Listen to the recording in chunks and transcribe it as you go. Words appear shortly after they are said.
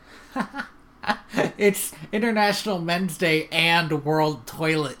It's International Men's Day and World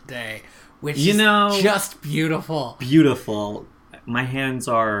Toilet Day, which is just beautiful. Beautiful. My hands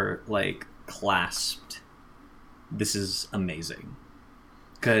are, like, clasped. This is amazing.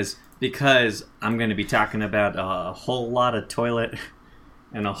 Because I'm going to be talking about a whole lot of toilet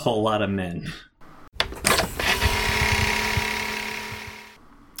and a whole lot of men.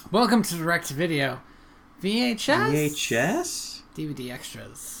 Welcome to Direct to Video. VHS? DVD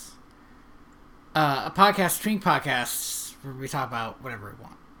Extras. A podcast between podcasts where we talk about whatever we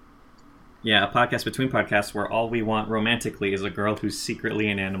want. Yeah, a podcast between podcasts where all we want romantically is a girl who's secretly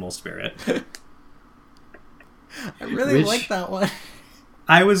an animal spirit. I really like that one.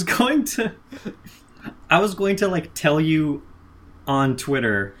 I was going to like tell you on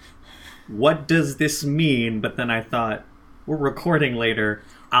Twitter, what does this mean? But then I thought, we're recording later.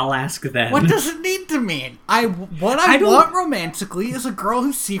 I'll ask then. What does it need to mean? What I want romantically is a girl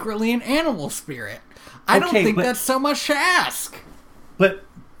who's secretly an animal spirit. I don't think that's so much to ask. But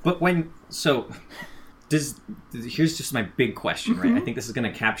when here's just my big question, right? I think this is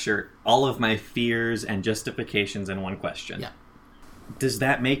going to capture all of my fears and justifications in one question. Yeah. Does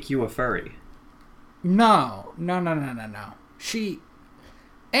that make you a furry? No.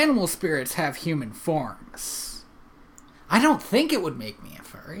 Animal spirits have human forms. I don't think it would make me a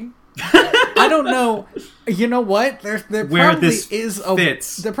furry. I don't know. You know what? There probably is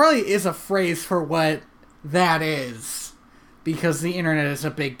a phrase for what that is, because the internet is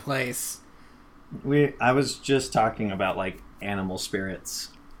a big place. I was just talking about like animal spirits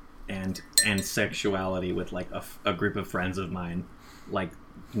and sexuality with like a group of friends of mine, like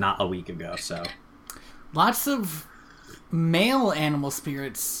not a week ago. So lots of male animal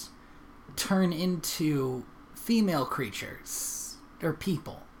spirits turn into female creatures or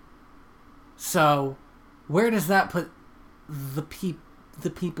people. So where does that put the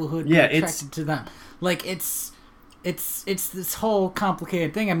people who would be attracted to them? Like it's this whole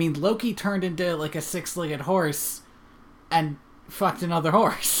complicated thing. I mean, Loki turned into like a 6-legged horse and fucked another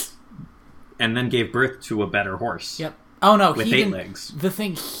horse, and then gave birth to a better horse. Yep. Oh no, with 8 legs. The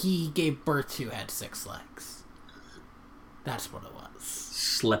thing he gave birth to had 6 legs. That's what it was.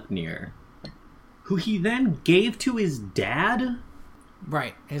 Sleipnir, who he then gave to his dad.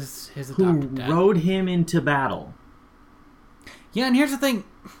 Right, his adopted dad. Who rode him into battle. Yeah, and here's the thing.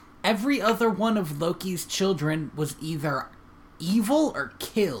 Every other one of Loki's children was either evil or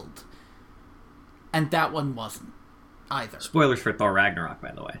killed. And that one wasn't either. Spoilers for Thor Ragnarok,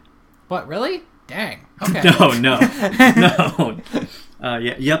 by the way. What, really? Dang. Okay. No.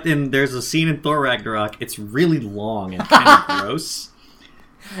 Yep, and there's a scene in Thor Ragnarok. It's really long and kind of gross.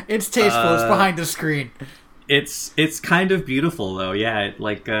 It's tasteful. It's behind the screen. It's kind of beautiful though. Yeah,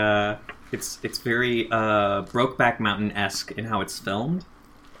 it's very Brokeback Mountain-esque in how it's filmed.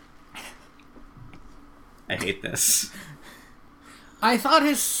 I hate this. I thought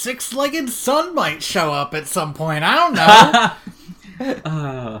his 6-legged son might show up at some point. I don't know.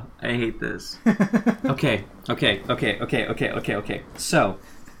 I hate this. Okay. So,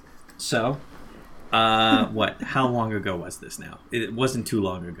 what? How long ago was this now? It wasn't too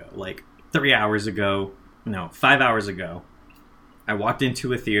long ago. Like 3 hours ago. No, 5 hours ago. I walked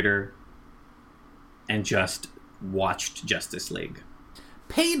into a theater and just watched Justice League.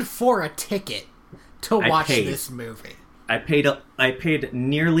 Paid for a ticket to watch this movie. I paid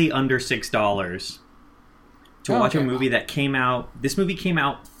nearly under $6 to watch a movie that came out. This movie came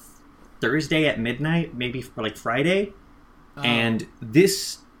out Thursday at midnight, maybe like Friday. And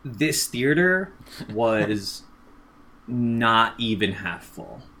this theater was not even half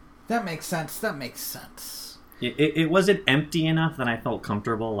full. That makes sense. It wasn't empty enough that I felt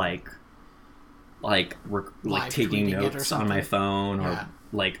comfortable like taking notes on my phone or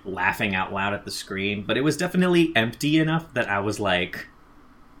like laughing out loud at the screen, but it was definitely empty enough that I was like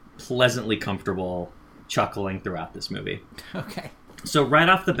pleasantly comfortable chuckling throughout this movie. Okay. So right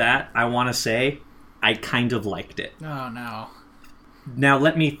off the bat, I want to say I kind of liked it. Oh no. Now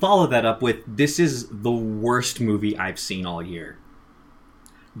let me follow that up with, this is the worst movie I've seen all year.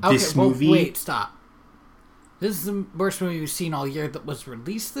 Wait, stop. This is the worst movie you've seen all year that was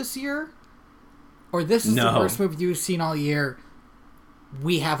released this year? Or this is the worst movie you've seen all year,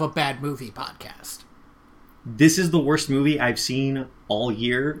 we have a bad movie podcast? This is the worst movie I've seen all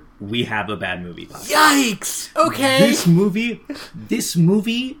year, we have a bad movie podcast. Yikes! Okay. This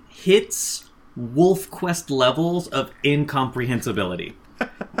movie hits Wolf Quest levels of incomprehensibility.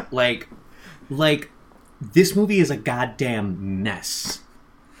 like, this movie is a goddamn mess.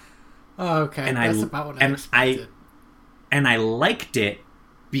 Okay, and that's about what I expected. And I liked it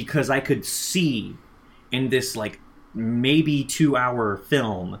because I could see in this, like, maybe 2-hour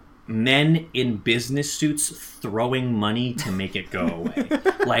film men in business suits throwing money to make it go away.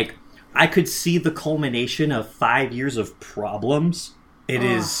 Like, I could see the culmination of 5 years of problems. It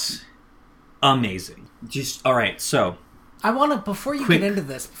is amazing. Just, all right, so... I want to, before you get into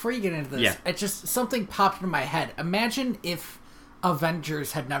this, yeah. it just, something popped into my head. Imagine if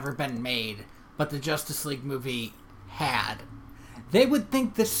Avengers had never been made, but the Justice League movie had. They would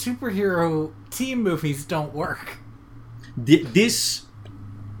think that superhero team movies don't work. This...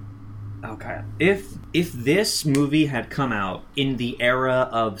 Okay. If this movie had come out in the era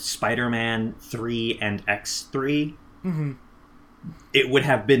of Spider-Man 3 and X3, it would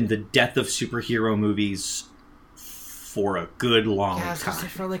have been the death of superhero movies for a good long time.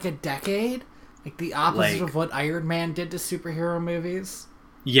 For like a decade? Like the opposite of what Iron Man did to superhero movies?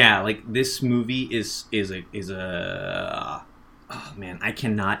 Yeah, like this movie is a oh man, I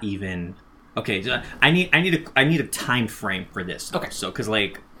cannot even. Okay, I need a time frame for this. Okay,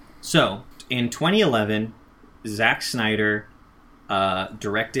 so in 2011, Zack Snyder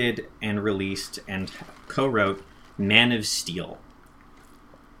directed and released and co-wrote Man of Steel,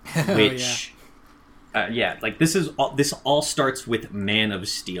 which this all starts with Man of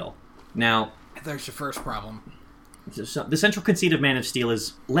Steel. Now, there's your first problem. So the central conceit of Man of Steel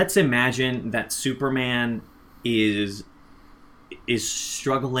is, let's imagine that Superman is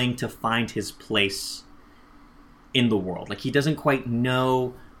struggling to find his place in the world. Like, he doesn't quite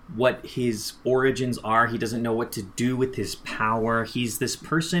know what his origins are. He doesn't know what to do with his power. He's this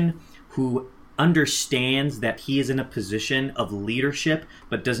person who understands that he is in a position of leadership,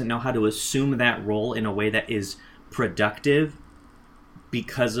 but doesn't know how to assume that role in a way that is productive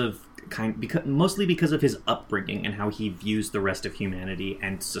mostly because of his upbringing and how he views the rest of humanity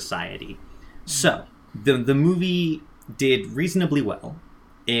and society. So, the movie did reasonably well.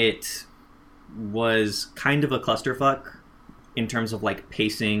 It was kind of a clusterfuck in terms of like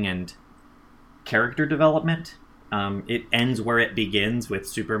pacing and character development. It ends where it begins, with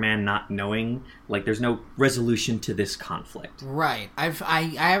Superman not knowing, like, there's no resolution to this conflict. Right. I've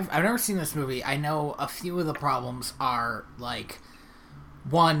never seen this movie. I know a few of the problems are like,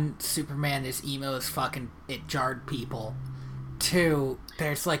 one, Superman is emo as fucking, it jarred people. Two,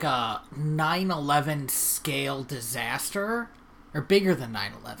 there's like a 9/11 scale disaster, or bigger than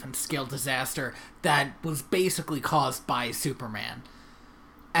 9/11 scale disaster, that was basically caused by Superman.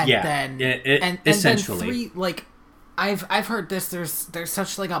 And essentially. Then three, like, I've heard this, there's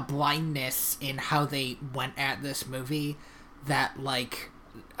such like a blindness in how they went at this movie that, like,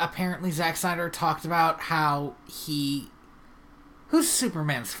 apparently Zack Snyder talked about how who's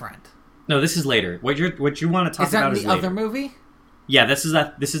Superman's friend? No, this is later. What you want to talk about is later. Is that in the other movie? Yeah, this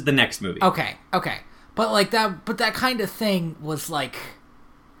is the next movie. Okay. But that kind of thing was like,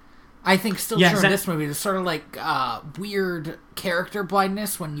 I think still true in this movie. There's sort of like weird character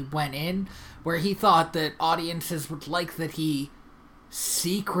blindness when you went in, where he thought that audiences would like that he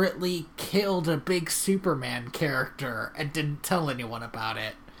secretly killed a big Superman character and didn't tell anyone about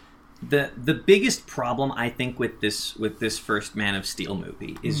it. The biggest problem, I think, with this first Man of Steel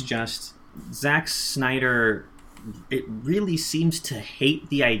movie is just Zack Snyder. It really seems to hate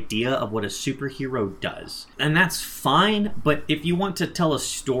the idea of what a superhero does. And that's fine, but if you want to tell a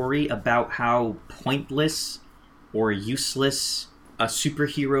story about how pointless or useless a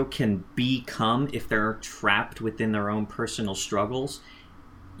superhero can become if they're trapped within their own personal struggles,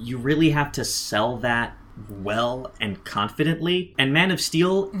 you really have to sell that well and confidently. And Man of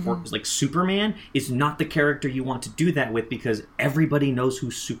Steel, or like Superman, is not the character you want to do that with, because everybody knows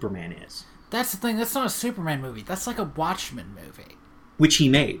who Superman is. That's the thing, that's not a Superman movie. That's like a Watchmen movie. Which he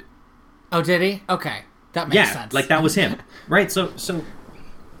made. Oh, did he? Okay. That makes sense. Yeah, like that was him. Right, so...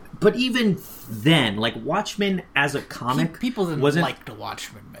 But even then, like, Watchmen as a comic... People didn't like the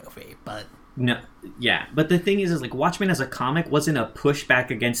Watchmen movie, but... No, yeah. But the thing is like, Watchmen as a comic wasn't a pushback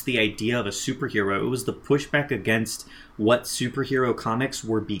against the idea of a superhero. It was the pushback against what superhero comics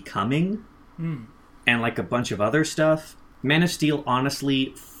were becoming. And, like, a bunch of other stuff. Man of Steel,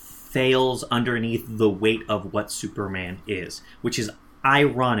 honestly, fails underneath the weight of what Superman is, which is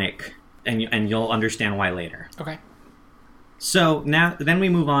ironic, and you'll understand why later. Okay. So then we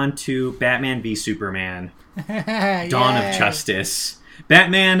move on to Batman v Superman, Dawn of Justice.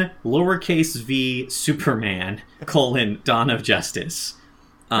 Batman, lowercase v, Superman, Dawn of Justice.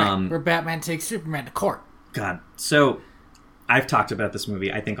 Right, where Batman takes Superman to court. God. So, I've talked about this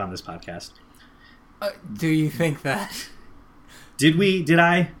movie, I think, on this podcast. Do you think that? Did we? Did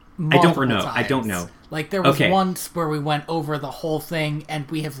I? Multiple times. I don't know. Like, there was once where we went over the whole thing, and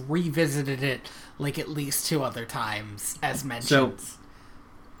we have revisited it, like, at least 2 other times, as mentioned. So,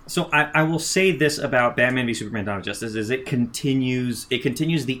 So I will say this about Batman v Superman: Dawn of Justice is it continues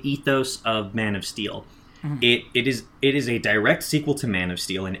the ethos of Man of Steel. Mm-hmm. It is a direct sequel to Man of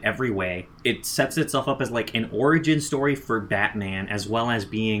Steel in every way. It sets itself up as like an origin story for Batman, as well as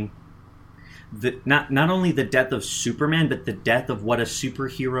being not only the death of Superman, but the death of what a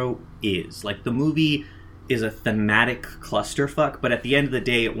superhero is. Like, the movie is a thematic clusterfuck, but at the end of the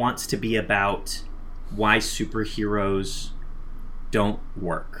day, it wants to be about why superheroes don't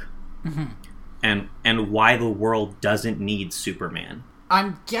work. Mm-hmm. And why the world doesn't need Superman.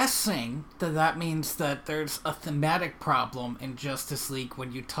 I'm guessing that means that there's a thematic problem in Justice League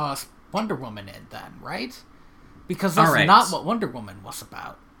when you toss Wonder Woman in then, right? Because that's not what Wonder Woman was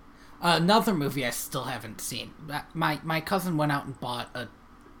about. Another movie I still haven't seen. My cousin went out and bought a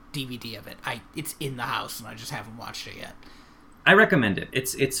DVD of it. It's in the house and I just haven't watched it yet. I recommend it.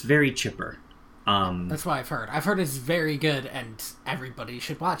 It's very chipper. That's what I've heard. I've heard it's very good and everybody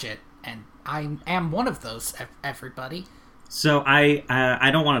should watch it. And I am one of those everybody. So I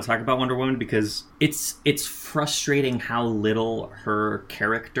don't want to talk about Wonder Woman because it's frustrating how little her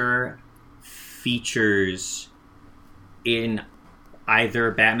character features in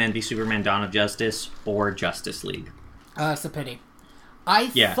either Batman v Superman: Dawn of Justice or Justice League. It's a pity. I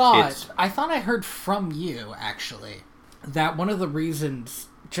thought I heard from you actually that one of the reasons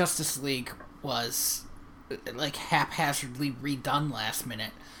Justice League was like haphazardly redone last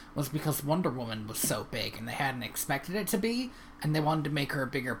minute was because Wonder Woman was so big and they hadn't expected it to be, and they wanted to make her a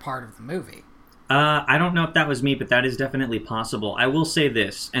bigger part of the movie. I don't know if that was me, but that is definitely possible. I will say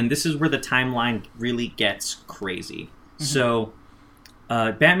this, and this is where the timeline really gets crazy. Mm-hmm. So,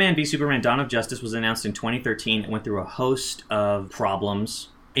 Batman v Superman: Dawn of Justice was announced in 2013. It went through a host of problems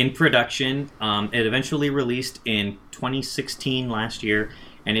in production. It eventually released in 2016 last year,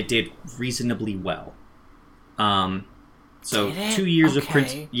 and it did reasonably well. So 2 years of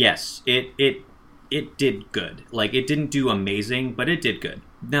print. Yes, it did good. Like, it didn't do amazing, but it did good.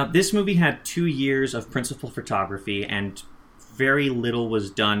 Now, this movie had 2 years of principal photography, and very little was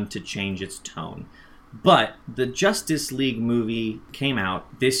done to change its tone. But the Justice League movie came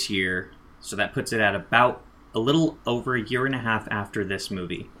out this year, so that puts it at about a little over a year and a half after this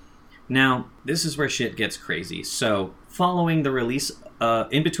movie. Now, this is where shit gets crazy. So, following the release,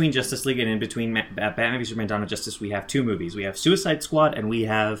 in between Justice League and in between Batman v Superman: Dawn of Justice, we have two movies. We have Suicide Squad and we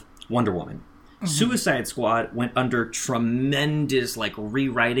have Wonder Woman. Mm-hmm. Suicide Squad went under tremendous, like,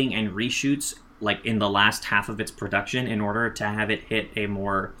 rewriting and reshoots, like, in the last half of its production in order to have it hit a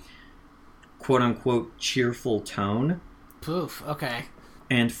more, quote-unquote, cheerful tone. Poof, okay.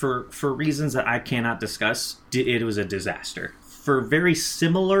 And for reasons that I cannot discuss, it was a disaster. For very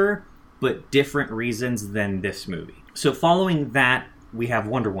similar but different reasons than this movie. So following that, we have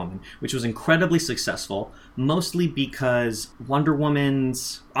Wonder Woman, which was incredibly successful, mostly because Wonder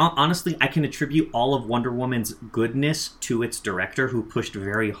Woman's... Honestly, I can attribute all of Wonder Woman's goodness to its director, who pushed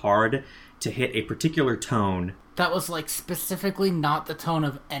very hard to hit a particular tone. That was, like, specifically not the tone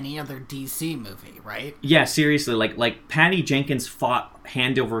of any other DC movie, right? Yeah, seriously. Like Patty Jenkins fought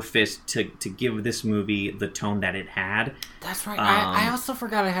hand over fist to give this movie the tone that it had. That's right. I also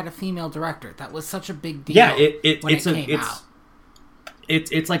forgot I had a female director. That was such a big deal. Yeah, it came out.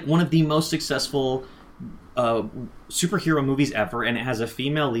 It's like one of the most successful superhero movies ever, and it has a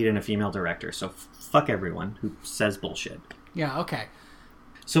female lead and a female director. So fuck everyone who says bullshit. Yeah, okay.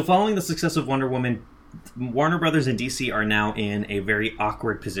 So following the success of Wonder Woman, Warner Brothers and DC are now in a very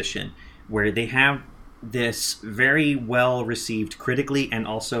awkward position where they have this very well received critically and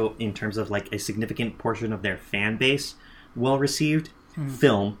also in terms of like a significant portion of their fan base well received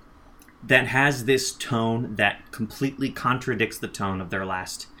film that has this tone that completely contradicts the tone of their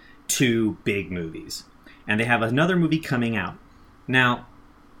last two big movies. And they have another movie coming out. Now,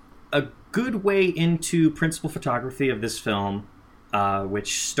 a good way into principal photography of this film,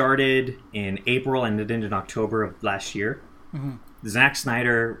 which started in April and ended in October of last year, Zack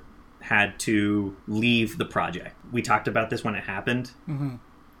Snyder had to leave the project. We talked about this when it happened.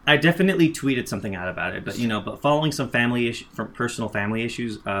 I definitely tweeted something out about it, but following some personal family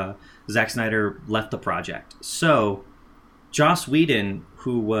issues, Zack Snyder left the project. So, Joss Whedon,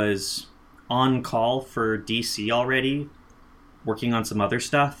 who was on call for DC already, working on some other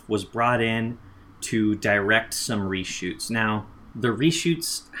stuff, was brought in to direct some reshoots. Now, the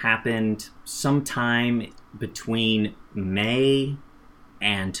reshoots happened sometime between May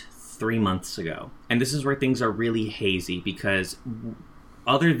and 3 months ago. And this is where things are really hazy because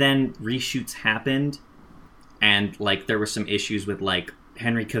other than reshoots happened and like there were some issues with like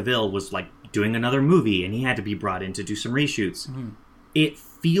Henry Cavill was like doing another movie and he had to be brought in to do some reshoots. It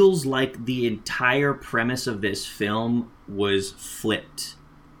feels like the entire premise of this film was flipped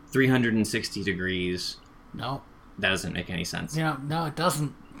 360 degrees. No. That doesn't make any sense. No, it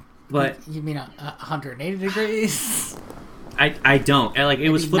doesn't. But you mean 180 degrees? I don't. Like, it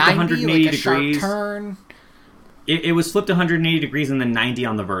was flipped 180 like a degrees. Sharp turn. It was flipped 180 degrees and then 90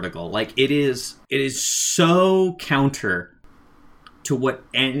 on the vertical. Like, it is so counter to what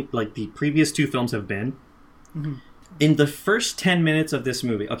the previous two films have been. Mm-hmm. In the first 10 minutes of this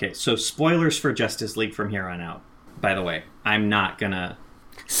movie... Okay, so spoilers for Justice League from here on out. By the way, I'm not gonna...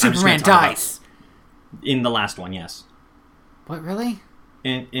 Superman dies. In the last one, yes. What, really?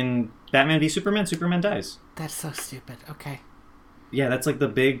 In Batman v Superman, Superman dies. That's so stupid. Okay. Yeah, that's like the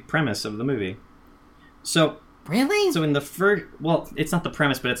big premise of the movie. So... Really? So in the first... Well, it's not the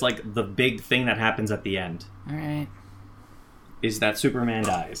premise, but it's like the big thing that happens at the end. Alright. Is that Superman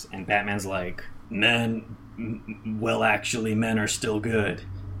dies, and Batman's like, men are still good.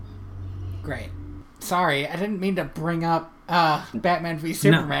 Great. Sorry, I didn't mean to bring up Batman v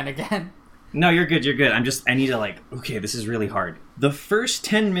Superman again. No, you're good. I need to okay, this is really hard. The first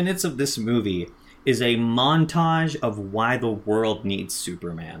 10 minutes of this movie is a montage of why the world needs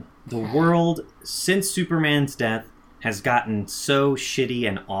Superman. The world, since Superman's death, has gotten so shitty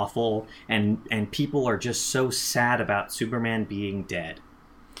and awful, and people are just so sad about Superman being dead.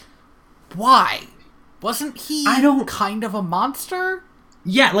 Why? Wasn't he kind of a monster?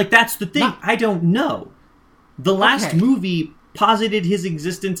 Yeah, that's the thing. I don't know. The last movie posited his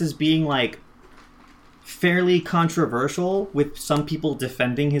existence as being, fairly controversial, with some people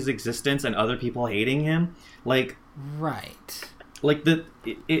defending his existence and other people hating him. Right.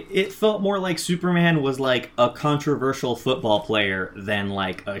 It felt more like Superman was, a controversial football player than,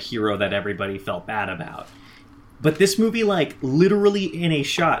 a hero that everybody felt bad about. But this movie, literally in a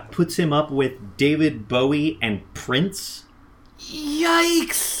shot, puts him up with David Bowie and Prince.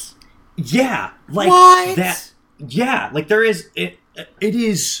 Yikes! Yeah! What? That... Yeah, there is... It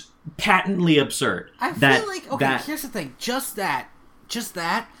is patently absurd. I feel here's the thing. Just that,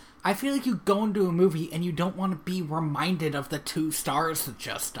 I feel like you go into a movie and you don't want to be reminded of the two stars that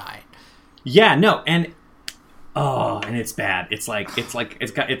just died. Yeah, no, and it's bad. It's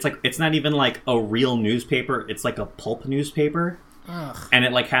not even a real newspaper. It's a pulp newspaper. Ugh. And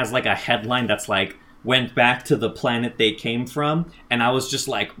it has a headline that's went back to the planet they came from, and I was just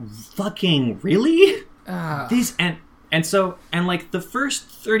fucking really? These and the first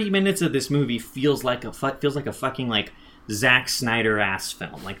 30 minutes of this movie feels like a fucking Zack Snyder ass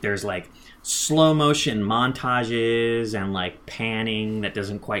film. There's slow motion montages and panning that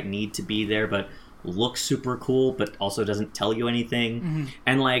doesn't quite need to be there, but looks super cool, but also doesn't tell you anything.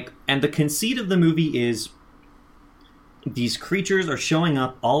 Mm-hmm. And the conceit of the movie is these creatures are showing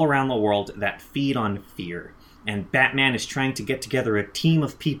up all around the world that feed on fear, and Batman is trying to get together a team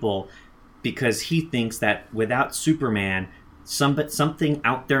of people because he thinks that without Superman, something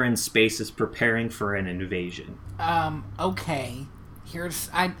out there in space is preparing for an invasion. Okay.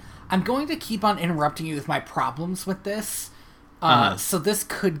 I'm going to keep on interrupting you with my problems with this. So this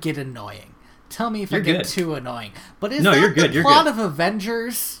could get annoying. Tell me if I get too annoying. But is that the plot of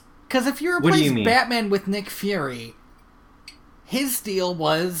Avengers? Because if you replace Batman with Nick Fury, his deal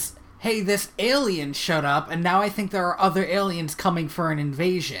was, hey, this alien showed up, and now I think there are other aliens coming for an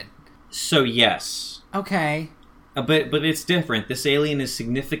invasion. So yes. Okay. But it's different. This alien is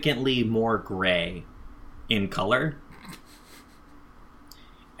significantly more gray in color.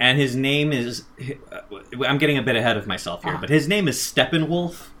 And his name is... I'm getting a bit ahead of myself here, but his name is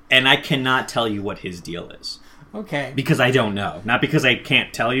Steppenwolf, and I cannot tell you what his deal is. Okay. Because I don't know. Not because I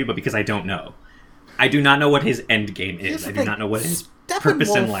can't tell you, but because I don't know. I do not know what his end game is. I do not know what his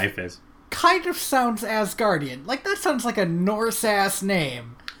purpose in life is. Kind of sounds Asgardian. That sounds like a Norse-ass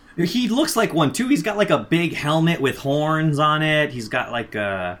name. He looks like one, too. He's got, a big helmet with horns on it. He's got,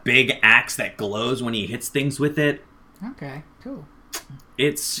 a big axe that glows when he hits things with it. Okay, cool.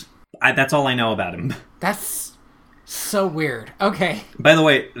 That's all I know about him. That's so weird. Okay. By the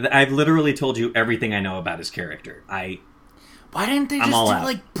way, I've literally told you everything I know about his character. Why didn't they just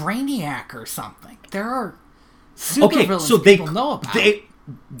do, Brainiac or something? There are supervillains people know about.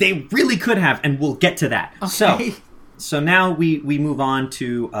 They really could have, and we'll get to that. Okay. So now we move on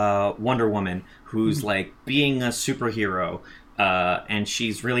to Wonder Woman, who's being a superhero, and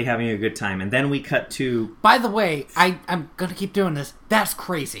she's really having a good time. And then we cut to... By the way, I'm going to keep doing this. That's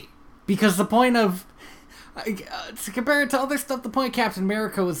crazy. Because the point of... to compare it to other stuff, the point of Captain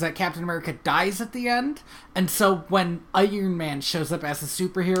America was that Captain America dies at the end. And so when Iron Man shows up as a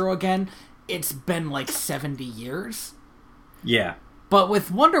superhero again, it's been 70 years. Yeah. But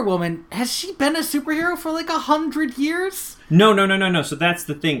with Wonder Woman, has she been a superhero for like 100 years? No. So that's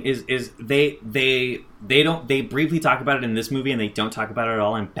the thing is they briefly talk about it in this movie and they don't talk about it at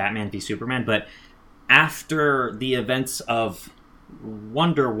all in Batman v Superman. But after the events of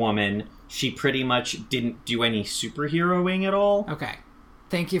Wonder Woman, she pretty much didn't do any superheroing at all. Okay.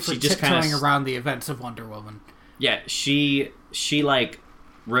 Thank you for tiptoeing around the events of Wonder Woman. Yeah, she like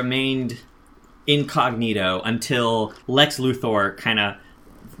remained incognito until Lex Luthor kind of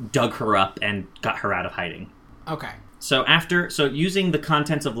dug her up and got her out of hiding. Okay. So using the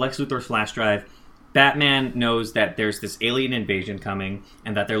contents of Lex Luthor's flash drive, Batman knows that there's this alien invasion coming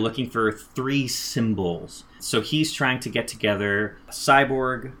and that they're looking for 3 symbols. So he's trying to get together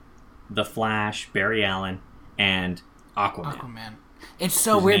Cyborg, the Flash, Barry Allen, and Aquaman. It's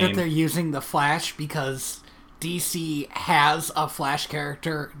so weird that they're using the Flash because DC has a Flash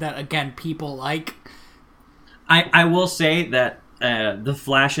character that, again, people like. I will say that the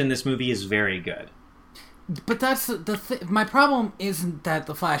Flash in this movie is very good. But that's my problem isn't that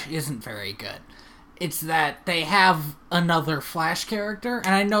the Flash isn't very good. It's that they have another Flash character,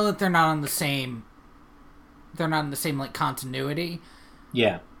 and I know that they're not in the same like continuity.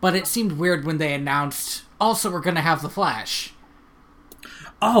 Yeah. But it seemed weird when they announced, also we're going to have the Flash.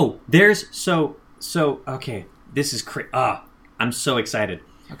 Oh, okay. This is I'm so excited.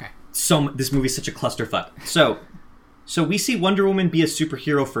 Okay. This movie's such a clusterfuck. So we see Wonder Woman be a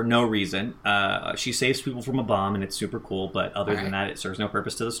superhero for no reason. She saves people from a bomb, and it's super cool, but other than that, it serves no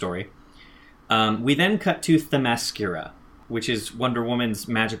purpose to the story. We then cut to Themyscira, which is Wonder Woman's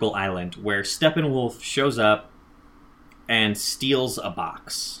magical island, where Steppenwolf shows up and steals a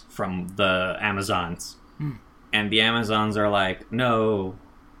box from the Amazons. And the Amazons are like, no,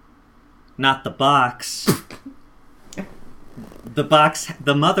 not the box.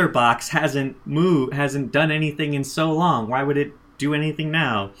 The mother box hasn't done anything in so long. Why would it do anything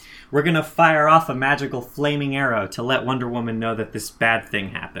now? We're gonna fire off a magical flaming arrow to let Wonder Woman know that this bad thing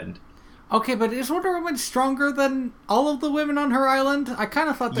happened. Okay, but is Wonder Woman stronger than all of the women on her island? I kind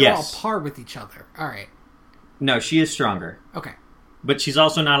of thought they were all par with each other. All right. No, she is stronger. Okay. But she's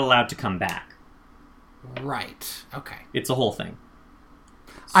also not allowed to come back. Right. Okay. It's a whole thing.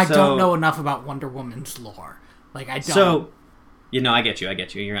 I don't know enough about Wonder Woman's lore. Like, I don't... So, I get you.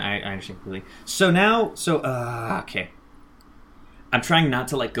 I understand completely. Okay. I'm trying not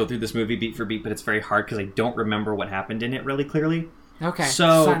to, go through this movie beat for beat, but it's very hard because I don't remember what happened in it really clearly. Okay,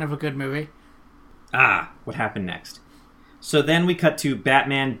 sign of a good movie. What happened next? So then we cut to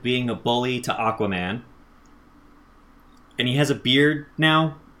Batman being a bully to Aquaman. And he has a beard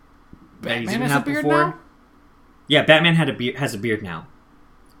now. Batman has a beard now? Yeah, Batman has a beard now.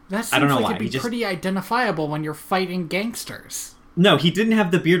 That seems like it'd be pretty identifiable when you're fighting gangsters. No, he didn't have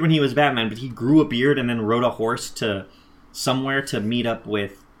the beard when he was Batman, but he grew a beard and then rode a horse to somewhere to meet up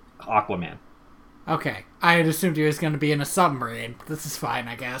with Aquaman. Okay, I had assumed he was going to be in a submarine. This is fine,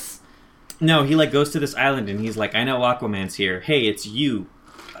 I guess. No, he goes to this island and he's like, I know Aquaman's here. Hey, it's you.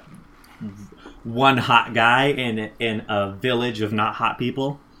 One hot guy in a village of not hot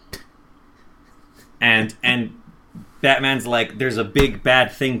people. And Batman's like, there's a big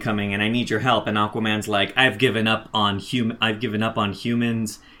bad thing coming and I need your help. And Aquaman's like, I've given up on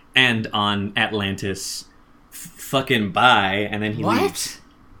humans and on Atlantis. Fucking bye. And then he leaves.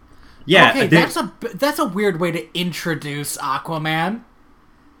 Yeah, okay, that's a weird way to introduce Aquaman.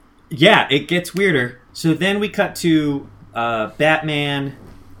 Yeah, it gets weirder. So then we cut to Batman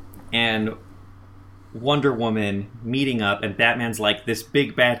and Wonder Woman meeting up, and Batman's like, this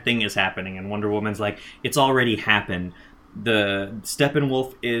big bad thing is happening, and Wonder Woman's like, it's already happened. The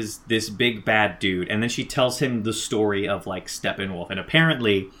Steppenwolf is this big bad dude, and then she tells him the story of Steppenwolf, and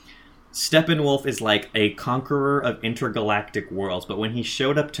apparently Steppenwolf is a conqueror of intergalactic worlds, but when he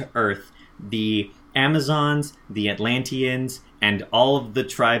showed up to Earth, the Amazons, the Atlanteans, and all of the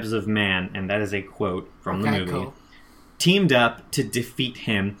tribes of man, and that is a quote from the movie, teamed up to defeat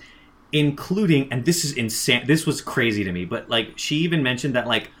him, including, and this is insane, this was crazy to me, but she even mentioned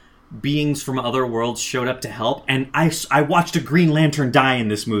that beings from other worlds showed up to help, and I watched a Green Lantern die in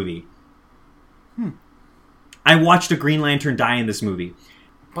this movie. I watched a Green Lantern die in this movie.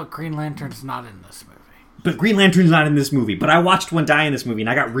 But Green Lantern's not in this movie. But I watched one die in this movie, and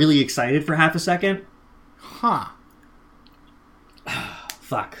I got really excited for half a second. Huh.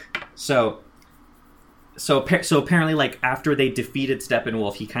 Fuck. So apparently, after they defeated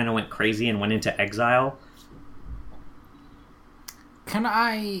Steppenwolf, he kind of went crazy and went into exile. Can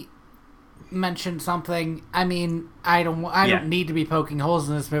I mention something? I mean, I don't need to be poking holes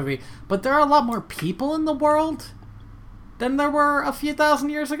in this movie, but there are a lot more people in the world than there were a few thousand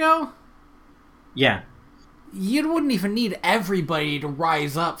years ago. Yeah. You wouldn't even need everybody to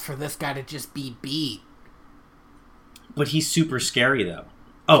rise up for this guy to just be beat. But he's super scary, though.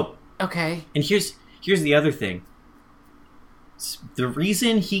 Oh. Okay. And here's the other thing. The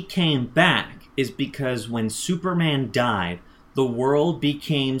reason he came back is because when Superman died, the world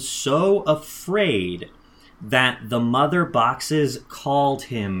became so afraid that the mother boxes called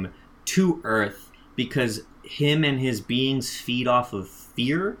him to Earth because him and his beings feed off of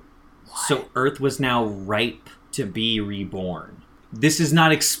fear. What? So Earth was now ripe to be reborn. This is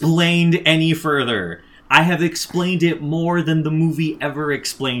not explained any further. I have explained it more than the movie ever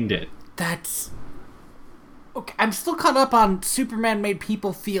explained it. That's... Okay, I'm still caught up on Superman made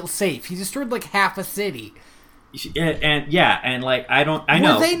people feel safe. He destroyed like half a city. And like I know.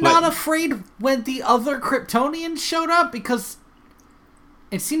 Were they not afraid when the other Kryptonians showed up? Because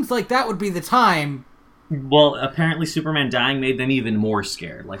it seems like that would be the time. Well, apparently Superman dying made them even more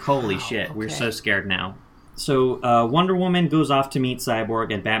scared. Like, holy shit, okay. We're so scared now. So Wonder Woman goes off to meet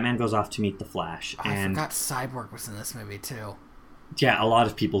Cyborg, and Batman goes off to meet the Flash. I forgot Cyborg was in this movie too. Yeah, a lot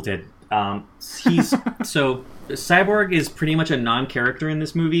of people did. So Cyborg is pretty much a non-character in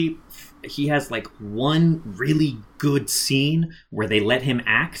this movie. He has like one really good scene where they let him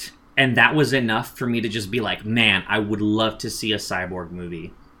act, and that was enough for me to just be like, man, I would love to see a Cyborg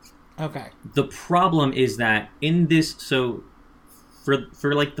movie. Okay. The problem is that in this, so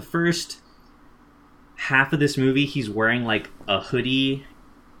for like the first half of this movie, he's wearing like a hoodie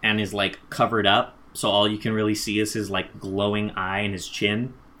and is like covered up, so all you can really see is his like glowing eye and his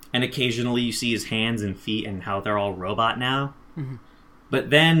chin. And occasionally you see his hands and feet and how they're all robot now. Mm-hmm. But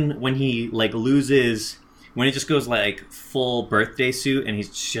then when he like loses, when it just goes like full birthday suit and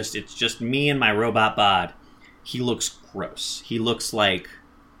it's just me and my robot bod, he looks gross. He looks like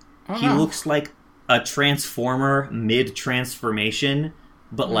a transformer mid-transformation,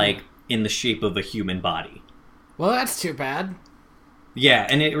 but like in the shape of a human body. Well, that's too bad. Yeah,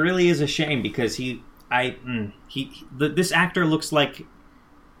 and it really is a shame because this actor looks like,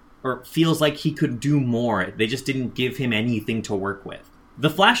 or feels like he could do more. They just didn't give him anything to work with. The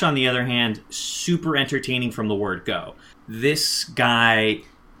Flash, on the other hand, super entertaining from the word go. This guy...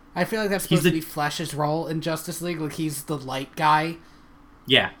 I feel like that's supposed to be Flash's role in Justice League. Like, he's the light guy.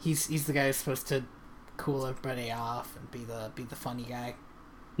 Yeah. He's the guy who's supposed to cool everybody off and be the funny guy.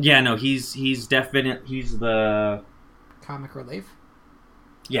 Yeah, no, he's the... Comic relief?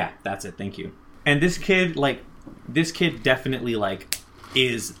 Yeah, that's it, thank you. And this kid definitely, like...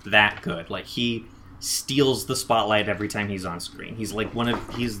 is that good. Like, he steals the spotlight every time he's on screen. He's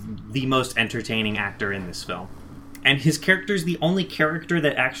the most entertaining actor in this film. And his character's the only character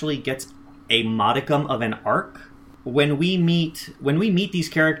that actually gets a modicum of an arc. When we meet these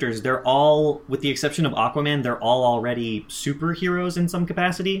characters, they're all, with the exception of Aquaman, they're all already superheroes in some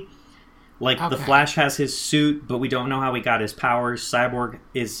capacity. Like, okay. The Flash has his suit, but we don't know how he got his powers. Cyborg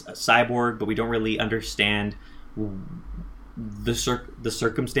is a cyborg, but we don't really understand the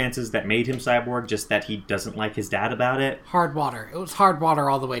circumstances that made him cyborg, just that he doesn't like his dad about it. Hard water. It was hard water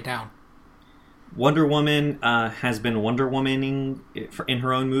all the way down. Wonder Woman has been Wonder Womaning in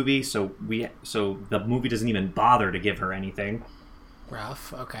her own movie, so the movie doesn't even bother to give her anything.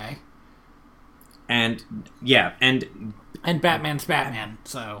 Rough, okay. And yeah, and Batman's Batman,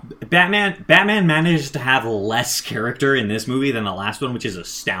 so Batman managed to have less character in this movie than the last one, which is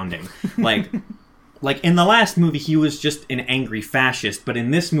astounding. Like, in the last movie, he was just an angry fascist, but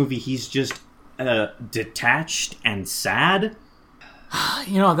in this movie, he's just detached and sad.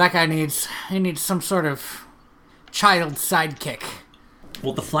 You know, that guy needs some sort of child sidekick.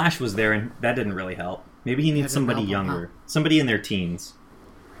 Well, the Flash was there, and that didn't really help. Maybe he needs somebody younger. Somebody in their teens.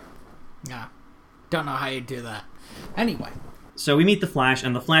 Yeah. Don't know how you do that. Anyway. So we meet the Flash,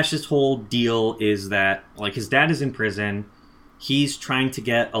 and the Flash's whole deal is that, like, his dad is in prison. He's trying to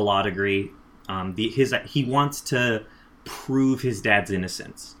get a law degree. He wants to prove his dad's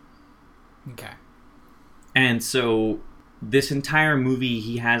innocence. Okay. And so this entire movie,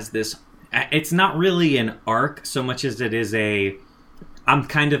 he has this... It's not really an arc so much as it is I'm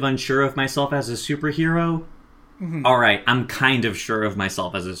kind of unsure of myself as a superhero. Mm-hmm. All right, I'm kind of sure of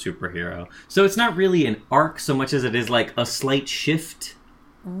myself as a superhero. So it's not really an arc so much as it is like a slight shift.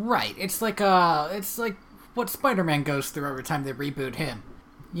 Right. It's like what Spider-Man goes through every time they reboot him.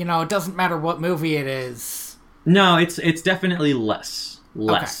 You know, it doesn't matter what movie it is. No, it's definitely less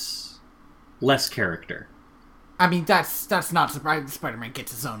character. I mean, that's not surprising. Spider-Man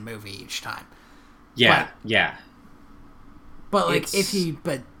gets his own movie each time. Yeah, yeah. But like,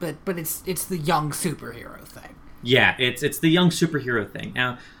 but it's the young superhero thing. Yeah, it's the young superhero thing.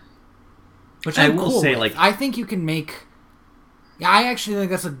 Now, which I will say, like, I think you can make Yeah, I actually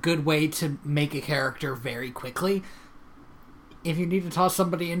think that's a good way to make a character very quickly. If you need to toss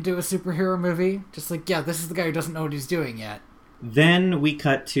somebody into a superhero movie, just like, yeah, this is the guy who doesn't know what he's doing yet. Then we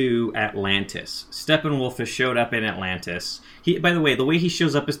cut to Atlantis. Steppenwolf has showed up in Atlantis. By the way, the way he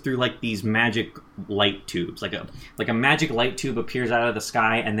shows up is through like these magic light tubes. Like a magic light tube appears out of the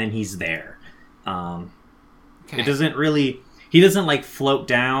sky, and then he's there. It doesn't really. He doesn't like float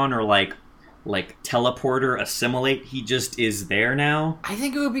down or like teleport or assimilate. He just is there now. I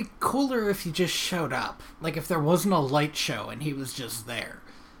think it would be cooler if he just showed up. Like if there wasn't a light show and he was just there.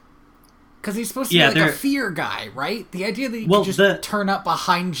 Because he's supposed to be like a fear guy, right? The idea that he can just turn up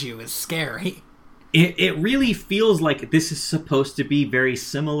behind you is scary. It really feels like this is supposed to be very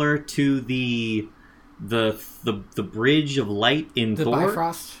similar to the Bridge of Light in Thor. The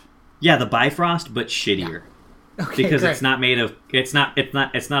Bifrost? Yeah, the Bifrost, but shittier. Yeah. Okay, because great. it's not made of it's not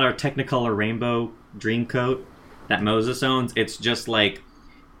our Technicolor rainbow dream coat that Moses owns. It's just like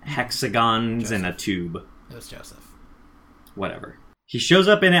hexagons and a tube. It was Joseph. Whatever. He shows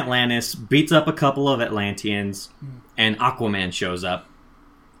up in Atlantis, beats up a couple of Atlanteans, and Aquaman shows up.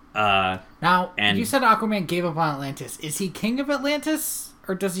 Now, you said Aquaman gave up on Atlantis. Is he king of Atlantis,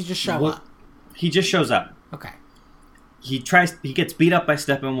 or does he just show up? He just shows up. Okay. He gets beat up by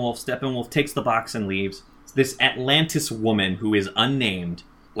Steppenwolf. Steppenwolf takes the box and leaves. This Atlantis woman, who is unnamed,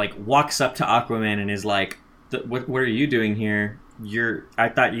 like walks up to Aquaman and is like, what are you doing here? I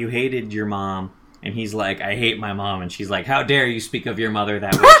thought you hated your mom. And he's like, I hate my mom. And she's like, how dare you speak of your mother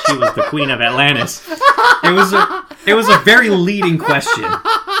that way? She was the queen of Atlantis. It was a very leading question.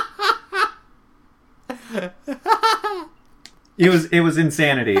 It was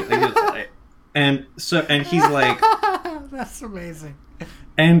insanity. And he's like, that's amazing.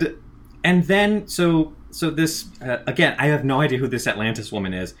 And then so this again, I have no idea who this Atlantis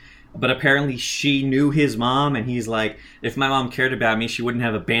woman is. But apparently she knew his mom, and he's like, if my mom cared about me, she wouldn't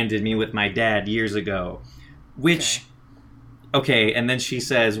have abandoned me with my dad years ago. Which, okay, and then she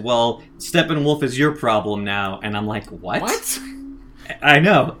says, well, Steppenwolf is your problem now. And I'm like, what? What? I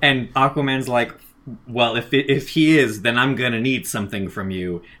know. And Aquaman's like, well, if he is, then I'm gonna need something from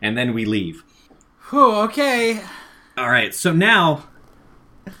you. And then we leave. Whew, okay. Alright, so now...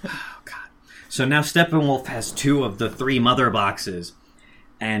 Oh, God. So now Steppenwolf has 2 of the 3 mother boxes.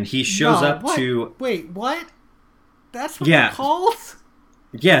 And he shows up to... Wait, what? That's what they're called?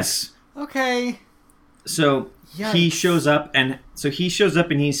 Yes. Okay. So Yikes. he shows up and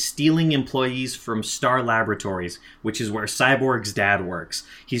he's stealing employees from Star Laboratories, which is where Cyborg's dad works.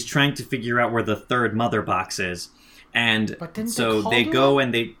 He's trying to figure out where the 3rd mother box is. And so they go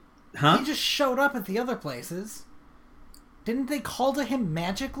and they... Huh? He just showed up at the other places. Didn't they call to him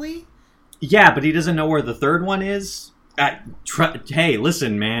magically? Yeah, but he doesn't know where the 3rd one is. Hey,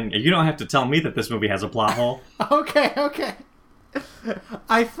 listen, man. You don't have to tell me that this movie has a plot hole. Okay.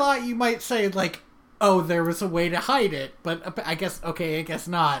 I thought you might say, like, oh, there was a way to hide it, but I guess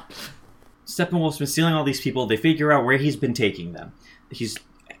not. Steppenwolf's been stealing all these people. They figure out where he's been taking them.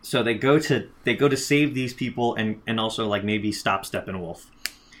 So they go to save these people and also, like, maybe stop Steppenwolf.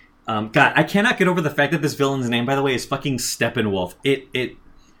 God, I cannot get over the fact that this villain's name, by the way, is fucking Steppenwolf.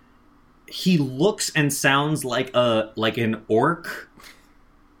 He looks and sounds like an orc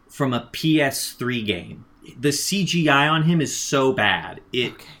from a PS3 game. The CGI on him is so bad.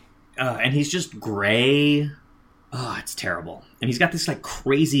 And he's just gray. Oh, it's terrible. And he's got this like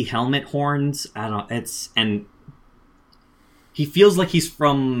crazy helmet horns. I don't know. And he feels like he's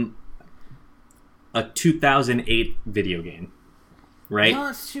from a 2008 video game, right? No,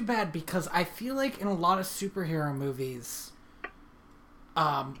 it's too bad because I feel like in a lot of superhero movies.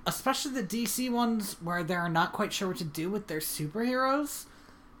 Especially the DC ones where they're not quite sure what to do with their superheroes,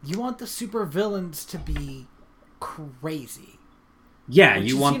 you want the supervillains to be crazy. Yeah,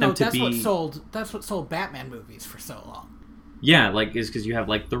 you want them to be... That's what sold Batman movies for so long. Yeah, like, is because you have,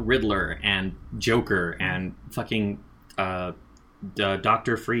 like, the Riddler and Joker and fucking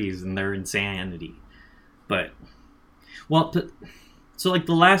Dr. Freeze and their insanity. But, so, like,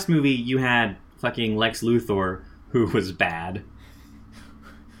 the last movie you had fucking Lex Luthor, who was bad.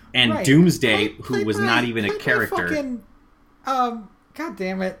 And Doomsday, who was not even a character. God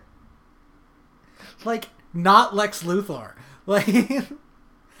damn it. Like, not Lex Luthor. Like...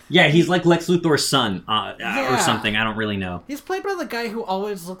 Yeah, he's like Lex Luthor's son, or something. I don't really know. He's played by the guy who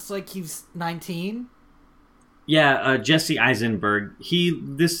always looks like he's 19. Yeah, Jesse Eisenberg.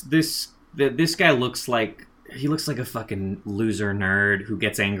 This guy looks like a fucking loser nerd who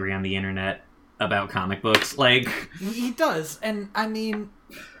gets angry on the internet about comic books. Like, he does, and I mean,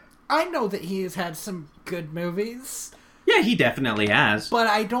 I know that he has had some good movies. Yeah, he definitely has. But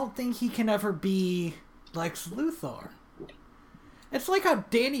I don't think he can ever be Lex Luthor. It's like how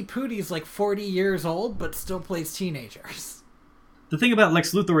Danny Pudi's like 40 years old, but still plays teenagers. The thing about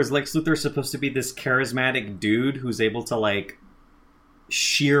Lex Luthor is Lex Luthor is supposed to be this charismatic dude who's able to, like,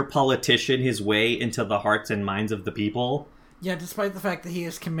 sheer politician his way into the hearts and minds of the people. Yeah, despite the fact that he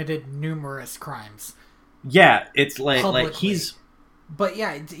has committed numerous crimes. Yeah, it's like Publicly. like he's. But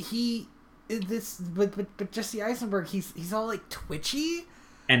yeah, but Jesse Eisenberg, he's all like twitchy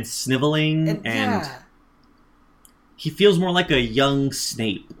And sniveling, and yeah, he feels more like a young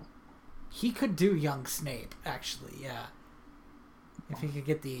Snape. he could do young Snape, actually. Yeah, if he could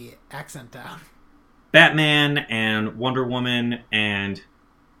get the accent down. Batman and Wonder Woman and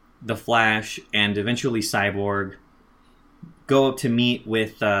the Flash and eventually Cyborg go up to meet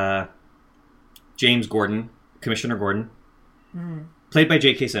with James Gordon, Commissioner Gordon, played by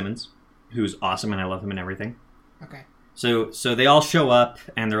J.K. Simmons, who's awesome and I love him and everything. Okay. So they all show up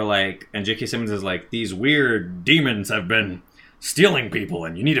and they're like, and J.K. Simmons is like, these weird demons have been stealing people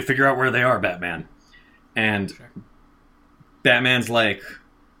and you need to figure out where they are, Batman. And Sure. Batman's like,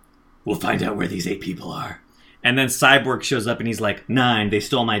 we'll find out where these 8 people are. And then Cyborg shows up and he's like, 9, they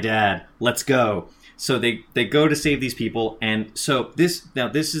stole my dad. Let's go. So they go to save these people. And so this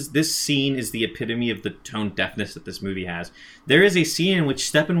scene is the epitome of the tone deafness that this movie has. There is a scene in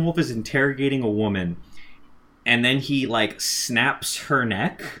which Steppenwolf is interrogating a woman and then he like snaps her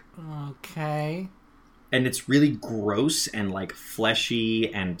neck. Okay. And it's really gross and like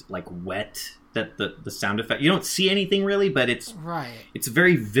fleshy and like wet. That the sound effect, you don't see anything really, but it's a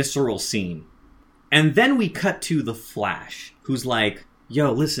very visceral scene. And then we cut to the Flash, who's like,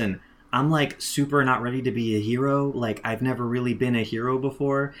 yo, listen, I'm like super not ready to be a hero. Like, I've never really been a hero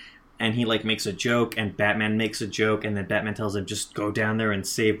before. And he like makes a joke and Batman makes a joke and then Batman tells him, just go down there and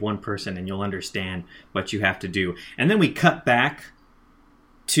save one person and you'll understand what you have to do. And then we cut back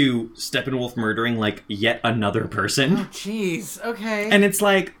to Steppenwolf murdering like yet another person. Oh, jeez. Okay. And it's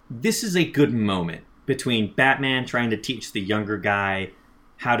like, this is a good moment between Batman trying to teach the younger guy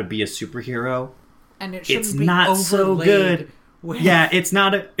how to be a superhero. And it shouldn't It's be not so overlaid good. with... Yeah, it's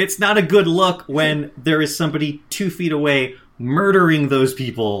not a good look when there is somebody 2 feet away murdering those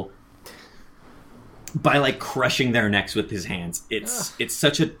people by like crushing their necks with his hands. It's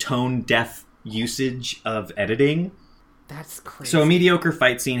such a tone deaf usage of editing. That's crazy. So a mediocre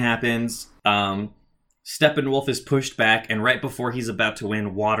fight scene happens. Steppenwolf is pushed back, and right before he's about to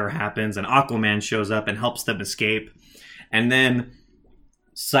win, water happens, and Aquaman shows up and helps them escape. And then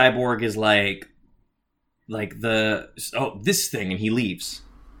Cyborg is like this thing, and he leaves.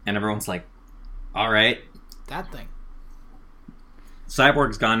 And everyone's like, all right. That thing.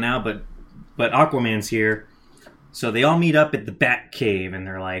 Cyborg's gone now, but Aquaman's here. So they all meet up at the Bat Cave, and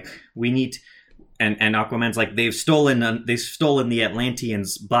they're like, we need... And Aquaman's like, they've stolen the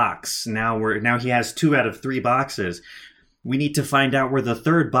Atlantean's box. Now he has 2 out of 3 boxes. We need to find out where the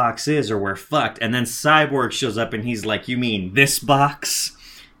 3rd box is, or we're fucked. And then Cyborg shows up and he's like, you mean this box?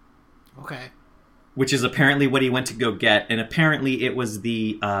 Okay. Which is apparently what he went to go get. And apparently it was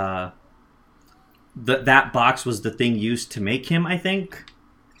that box was the thing used to make him, I think.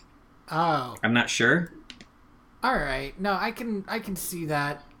 Oh. I'm not sure. All right. No, I can see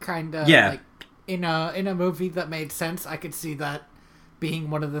that kind of. Yeah. Like, in a movie that made sense, I could see that being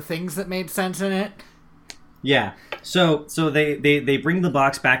one of the things that made sense in it. Yeah. So they bring the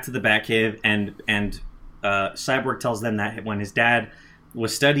box back to the Batcave, and Cyborg tells them that when his dad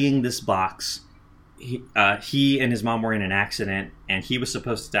was studying this box, he and his mom were in an accident, and he was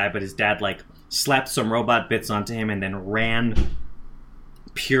supposed to die, but his dad like slapped some robot bits onto him and then ran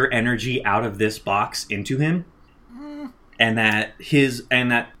pure energy out of this box into him, and that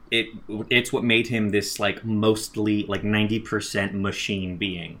it's what made him this like mostly like 90% machine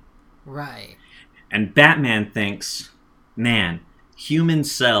being. Right. And Batman thinks, man, human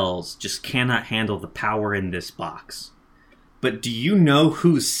cells just cannot handle the power in this box. But do you know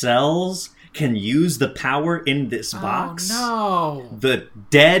whose cells can use the power in this box? Oh, no. The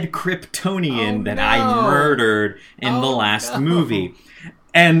dead Kryptonian that I murdered in the last movie.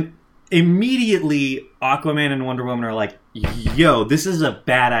 And immediately Aquaman and Wonder Woman are like, yo, this is a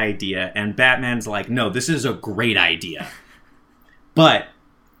bad idea. And Batman's like, no, this is a great idea. But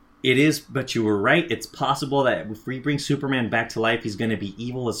you were right. It's possible that if we bring Superman back to life, he's going to be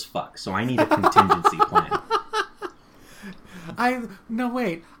evil as fuck. So I need a contingency plan.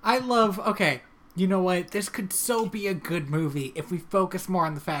 Okay, you know what? This could so be a good movie if we focus more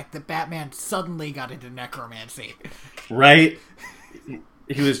on the fact that Batman suddenly got into necromancy. Right?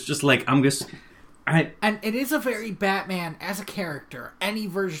 He was just like, And it is a very Batman, as a character, any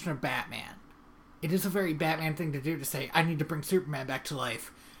version of Batman. It is a very Batman thing to do, to say, I need to bring Superman back to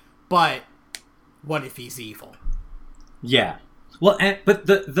life. But what if he's evil? Yeah. Well, but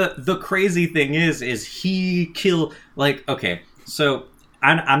the crazy thing is he kill, like, okay, so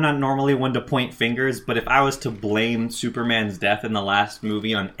I'm not normally one to point fingers, but if I was to blame Superman's death in the last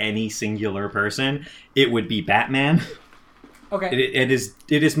movie on any singular person, it would be Batman. Okay. It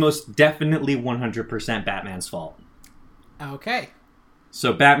is most definitely 100% Batman's fault. Okay.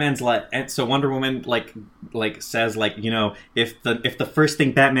 So Batman's so Wonder Woman like says, like, you know, if the first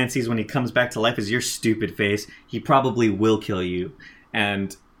thing Batman sees when he comes back to life is your stupid face, he probably will kill you,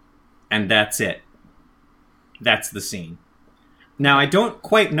 and that's it. That's the scene. Now I don't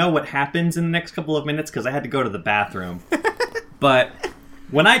quite know what happens in the next couple of minutes because I had to go to the bathroom, but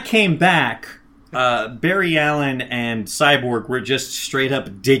when I came back, Barry Allen and Cyborg were just straight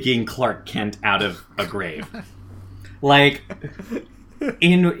up digging Clark Kent out of a grave, like.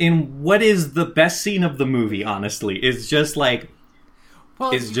 In what is the best scene of the movie, honestly, is just like...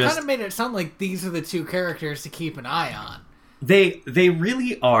 Well, you kind of made it sound like these are the two characters to keep an eye on. They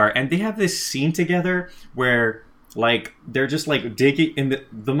really are, and they have this scene together where, like, they're just, like, digging... In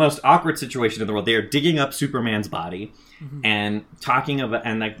the most awkward situation in the world, they are digging up Superman's body and talking about...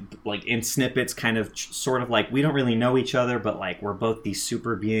 And, like in snippets, kind of, sort of like, we don't really know each other, but, like, we're both these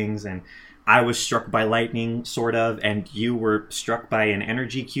super beings, and... I was struck by lightning, sort of, and you were struck by an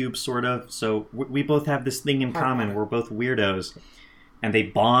energy cube, sort of. So we both have this thing in common. We're both weirdos. And they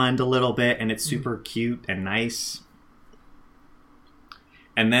bond a little bit, and it's super cute and nice.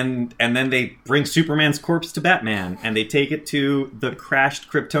 And then they bring Superman's corpse to Batman, and they take it to the crashed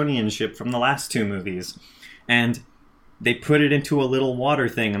Kryptonian ship from the last two movies. And they put it into a little water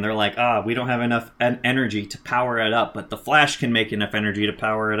thing, and they're like, we don't have enough energy to power it up, but the Flash can make enough energy to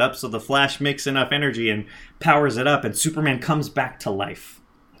power it up, so the Flash makes enough energy and powers it up, and Superman comes back to life.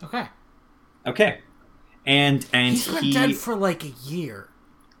 Okay. And he's been dead for like a year.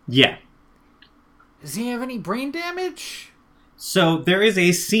 Yeah. Does he have any brain damage? So there is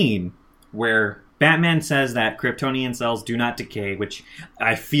a scene where Batman says that Kryptonian cells do not decay, which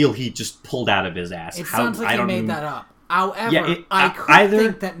I feel he just pulled out of his ass. It sounds like he made that up. However, yeah, I could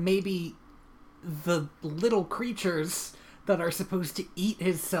think that maybe the little creatures that are supposed to eat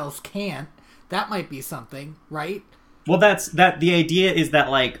his cells can't. That might be something, right? Well, the idea is that,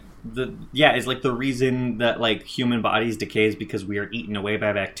 like, the reason that, like, human bodies decay is because we are eaten away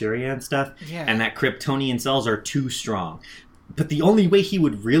by bacteria and stuff, and that Kryptonian cells are too strong. But the only way he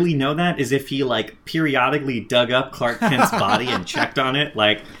would really know that is if he, like, periodically dug up Clark Kent's body and checked on it,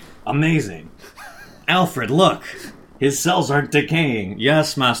 like, amazing. Alfred, look! His cells aren't decaying.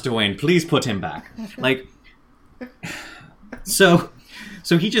 Yes, Master Wayne, please put him back. Like, so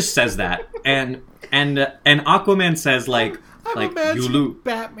he just says that, and Aquaman says, like, imagining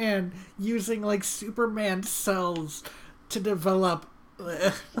Batman using, like, Superman cells to develop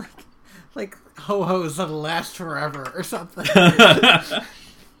like ho-hos that'll last forever or something.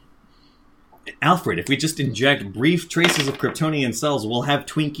 Alfred, if we just inject brief traces of Kryptonian cells, we'll have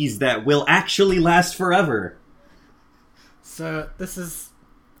Twinkies that will actually last forever. So this is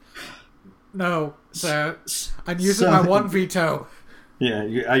no. So I'm using my one veto. Yeah,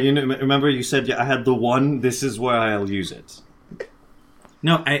 you remember you said I had the one. This is where I'll use it.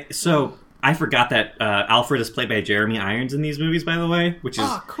 No, I forgot that Alfred is played by Jeremy Irons in these movies, by the way, which is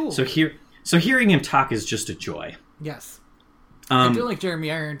cool. So hearing him talk is just a joy. Yes, I do like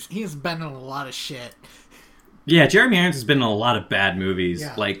Jeremy Irons. He's been in a lot of shit. Yeah, Jeremy Irons has been in a lot of bad movies,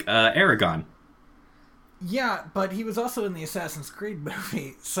 like Aragon. Yeah, but he was also in the Assassin's Creed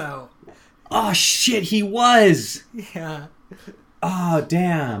movie, so... Oh, shit, he was! Yeah. Oh,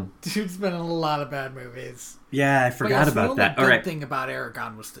 damn. Dude's been in a lot of bad movies. Yeah, I forgot about that. The only good thing about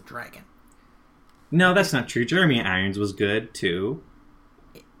Aragon was the dragon. No, that's not true. Jeremy Irons was good, too.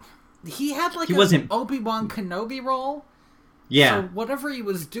 He had, like, an Obi-Wan Kenobi role. Yeah. So whatever he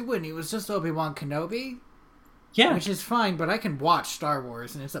was doing, he was just Obi-Wan Kenobi. Yeah. Which is fine, but I can watch Star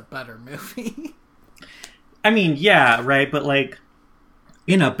Wars, and it's a better movie. I mean, yeah, right, but, like,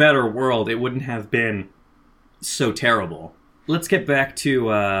 in a better world, it wouldn't have been so terrible. Let's get back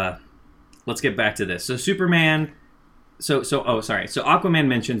to this. So Superman... So Aquaman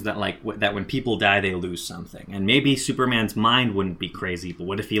mentions that, like, that when people die, they lose something. And maybe Superman's mind wouldn't be crazy, but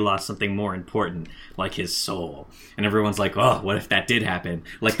what if he lost something more important, like his soul? And everyone's like, oh, what if that did happen?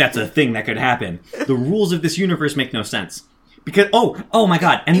 Like, that's a thing that could happen. The rules of this universe make no sense. Because, oh my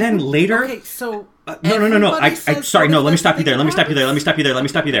god, and then later... Okay, so... No. Sorry, no, let me stop you there. Let me stop you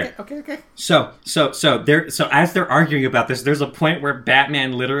there. Okay. So as they're arguing about this, there's a point where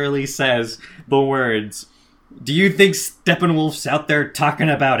Batman literally says the words, "Do you think Steppenwolf's out there talking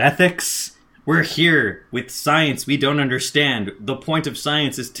about ethics? We're here with science we don't understand. The point of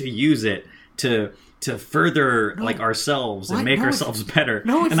science is to use it to to further like ourselves and make ourselves better.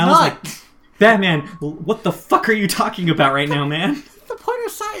 No, it's and I was like, Batman, what the fuck are you talking about right now, man? The point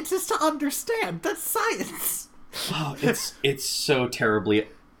of science is to understand. That's science. Oh, it's so terribly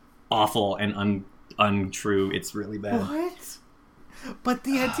awful and untrue. It's really bad. What? But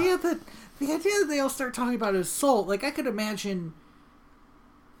the idea that they all start talking about his soul, like I could imagine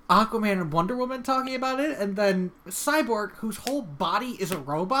Aquaman and Wonder Woman talking about it, and then Cyborg, whose whole body is a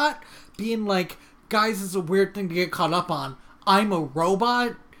robot, being like, guys, it's a weird thing to get caught up on. I'm a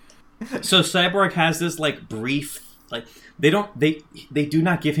robot. So Cyborg has this like brief, like they do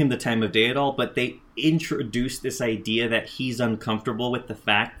not give him the time of day at all, but they introduce this idea that he's uncomfortable with the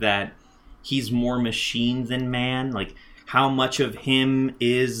fact that he's more machine than man. Like how much of him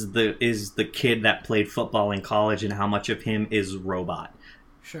is the kid that played football in college, and how much of him is robot.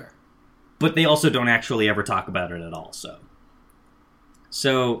 Sure. But they also don't actually ever talk about it at all.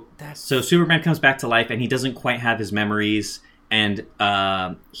 So Superman comes back to life, and he doesn't quite have his memories. And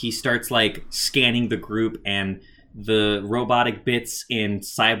he starts like scanning the group, and the robotic bits in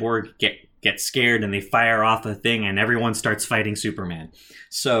Cyborg get scared, and they fire off a thing, and everyone starts fighting Superman.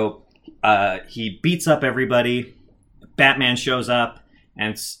 So he beats up everybody. Batman shows up,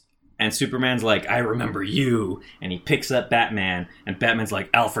 and Superman's like, I remember you. And he picks up Batman, and Batman's like,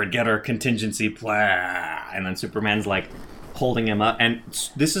 Alfred, get our contingency plan. And then Superman's like holding him up. And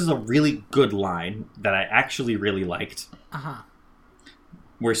this is a really good line that I actually really liked. Uh-huh.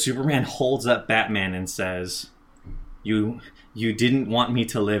 Where Superman holds up Batman and says, You didn't want me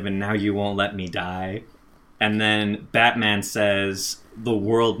to live, and now you won't let me die. And then Batman says, the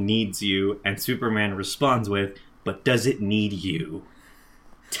world needs you. And Superman responds with, but does it need you?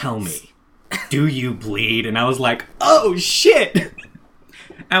 Tell me. Do you bleed? And I was like, oh shit!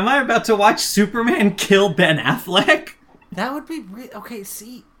 Am I about to watch Superman kill Ben Affleck? That would be... Okay,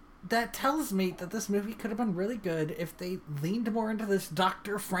 see... That tells me that this movie could have been really good if they leaned more into this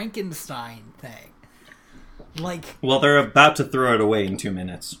Dr. Frankenstein thing. Like... Well, they're about to throw it away in 2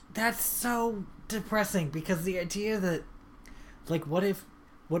 minutes. That's so depressing, because the idea that... Like, what if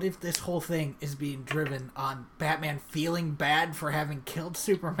this whole thing is being driven on Batman feeling bad for having killed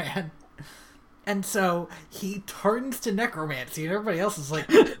Superman? And so he turns to necromancy, and everybody else is like,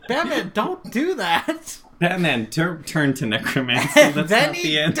 Batman, don't do that! Batman, turn to necromancy. That's then not he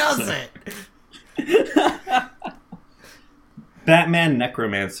the answer. does it! Batman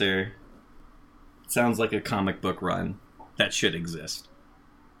Necromancer sounds like a comic book run that should exist.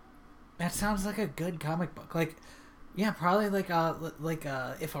 That sounds like a good comic book. Like, yeah, probably like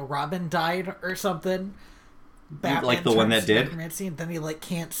if a Robin died or something. Batman like the one that did. Necromancy, and then he like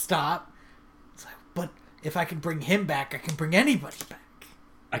can't stop. It's like, but if I can bring him back, I can bring anybody back.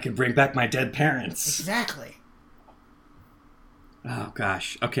 I can bring back my dead parents. Exactly. Oh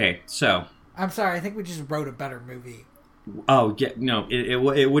gosh. Okay, so I'm sorry. I think we just wrote a better movie. Oh yeah, no,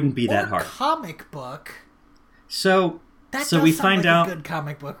 it wouldn't be that hard. Comic book. So that so does we sound find like out a good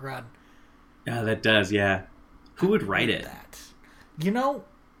comic book run. Yeah, that does. Yeah, who would write it? That. You know,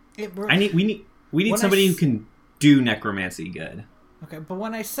 we need somebody who can do necromancy good. Okay, but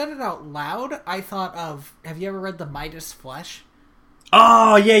when I said it out loud, I thought of... Have you ever read The Midas Flesh?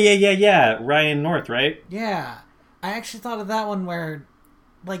 Oh, yeah. Ryan North, right? Yeah. I actually thought of that one where,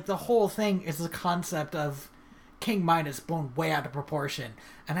 like, the whole thing is the concept of King Midas blown way out of proportion.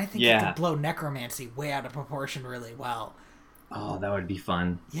 And I think you could blow necromancy way out of proportion really well. Oh, that would be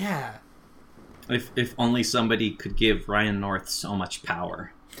fun. Yeah. If only somebody could give Ryan North so much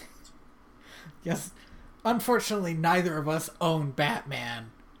power. Yes. Unfortunately, neither of us own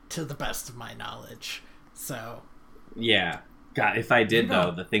Batman, to the best of my knowledge. So... Yeah. God, if I did, though,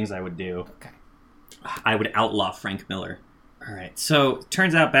 the things I would do. Okay. I would outlaw Frank Miller. All right. So,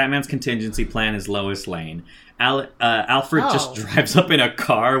 turns out Batman's contingency plan is Lois Lane. Alfred just drives up in a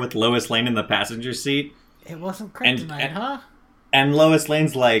car with Lois Lane in the passenger seat. It wasn't kryptonite, huh? And Lois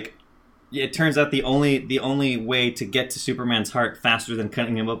Lane's like, it turns out the only way to get to Superman's heart faster than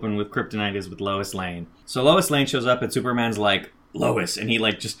cutting him open with kryptonite is with Lois Lane. So Lois Lane shows up and Superman's like, Lois, and he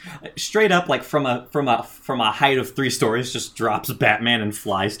like just straight up like from a height of 3 stories just drops Batman and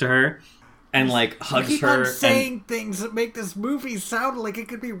flies to her and like hugs keep her. On saying things that make this movie sound like it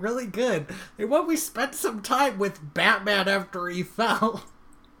could be really good. And when we spent some time with Batman after he fell.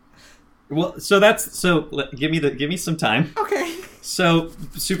 Well, give me some time. Okay. So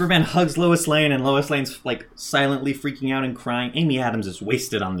Superman hugs Lois Lane, and Lois Lane's like silently freaking out and crying. Amy Adams is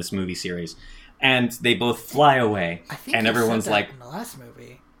wasted on this movie series. And they both fly away, I think and everyone's said that like, in the last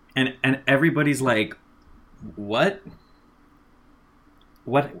movie. and everybody's like, what?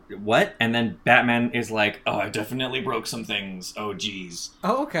 what? And then Batman is like, oh, I definitely broke some things. Oh, geez.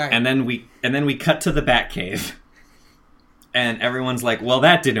 Oh, okay. And then we cut to the Batcave. And everyone's like, well,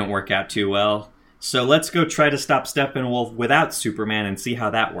 that didn't work out too well. So let's go try to stop Steppenwolf without Superman and see how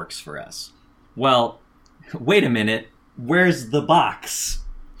that works for us. Well, wait a minute. Where's the box?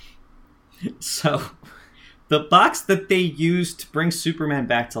 So, the box that they used to bring Superman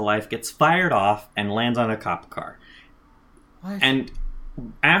back to life gets fired off and lands on a cop car. What? And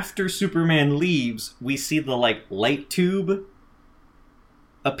after Superman leaves, we see the, light tube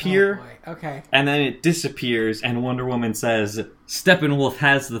appear. Oh, boy. Okay. And then it disappears, and Wonder Woman says, Steppenwolf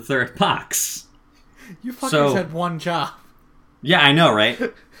has the third box. You fuckers had one job. Yeah, I know, right?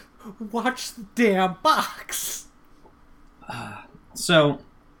 Watch the damn box. So...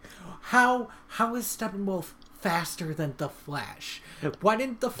 How is Steppenwolf faster than the Flash? Why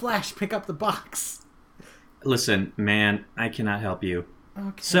didn't the Flash pick up the box? Listen, man, I cannot help you.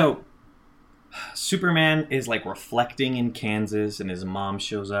 Okay. So, Superman is, reflecting in Kansas, and his mom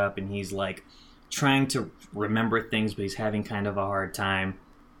shows up, and he's, trying to remember things, but he's having kind of a hard time.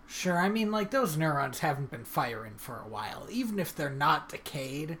 Sure, I mean, those neurons haven't been firing for a while, even if they're not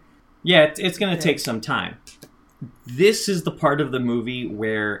decayed. Yeah, it's going to take some time. This is the part of the movie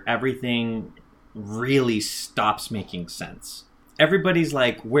where everything really stops making sense. Everybody's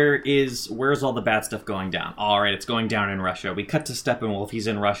like, where's all the bad stuff going down? All right, it's going down in Russia. We cut to Steppenwolf. He's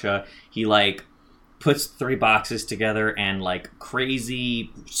in Russia. He, puts 3 boxes together, and,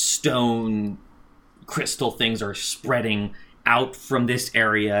 crazy stone crystal things are spreading out from this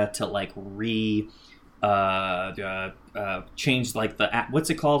area to change what's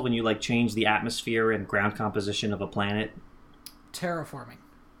it called when you change the atmosphere and ground composition of a planet? Terraforming,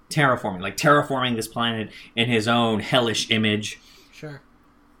 terraforming this planet in his own hellish image. Sure.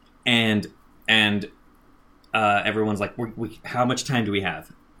 And everyone's like, how much time do we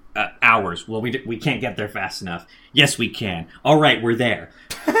have? Hours. Well, we can't get there fast enough. Yes, we can. All right, we're there.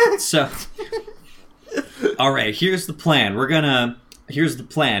 So. All right, here's the plan. Here's the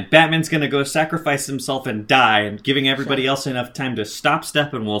plan. Batman's gonna go sacrifice himself and die, and giving everybody else enough time to stop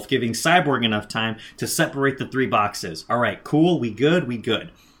Steppenwolf, giving Cyborg enough time to separate the 3 boxes. All right, cool. We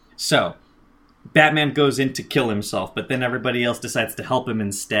good. So, Batman goes in to kill himself, but then everybody else decides to help him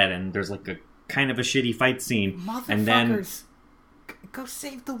instead, and there's a kind of a shitty fight scene. Motherfuckers, and then go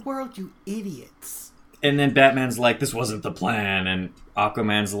save the world, you idiots. And then Batman's like, this wasn't the plan, and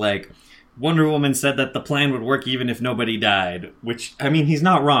Aquaman's like, Wonder Woman said that the plan would work even if nobody died. Which, I mean, he's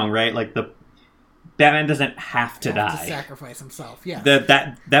not wrong, right? Batman doesn't have to die. To sacrifice himself, yeah.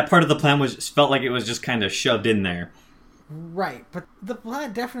 That part of the plan felt like it was just kind of shoved in there. Right, but the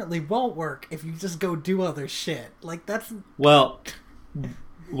plan definitely won't work if you just go do other shit. That's... Well,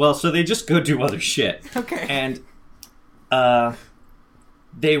 so they just go do other shit. Okay. And,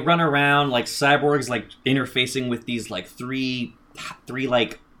 they run around, Cyborg's, interfacing with these, three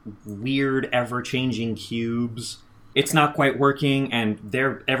weird, ever-changing cubes. It's not quite working, and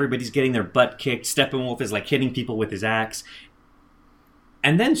everybody's getting their butt kicked. Steppenwolf is, hitting people with his axe.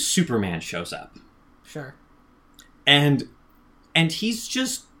 And then Superman shows up. Sure. And he's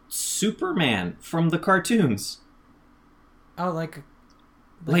just Superman from the cartoons. Oh,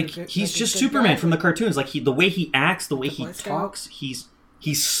 he's just Superman from the cartoons. The way he acts, the way he talks, he's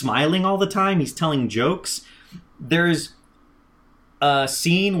smiling all the time, he's telling jokes. There's a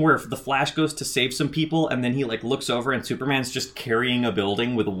scene where the Flash goes to save some people, and then he looks over and Superman's just carrying a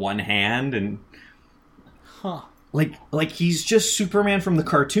building with one hand, and he's just Superman from the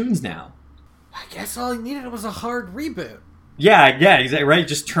cartoons now. I guess all he needed was a hard reboot. Yeah, exactly right.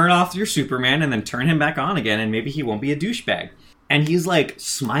 Just turn off your Superman and then turn him back on again, and maybe he won't be a douchebag. And he's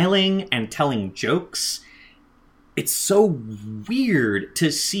smiling and telling jokes. It's so weird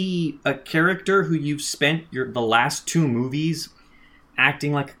to see a character who you've spent the last 2 movies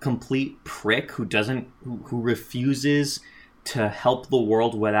acting like a complete prick who refuses to help the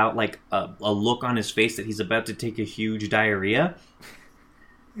world without a look on his face that he's about to take a huge diarrhea.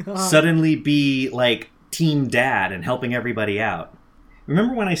 Suddenly be team dad and helping everybody out.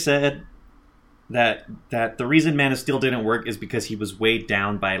 Remember when I said that the reason Man of Steel didn't work is because he was weighed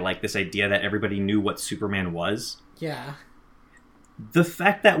down by this idea that everybody knew what Superman was? Yeah. The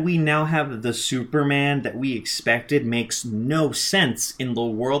fact that we now have the Superman that we expected makes no sense in the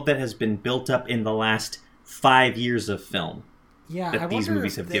world that has been built up in the last 5 years of film. Yeah, that these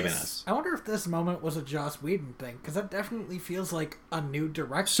movies have given us. I wonder if this moment was a Joss Whedon thing, because that definitely feels like a new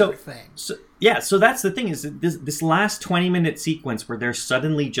director thing. So that's the thing, is that this last 20-minute sequence where they're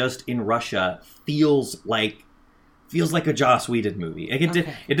suddenly just in Russia feels like a Joss Whedon movie.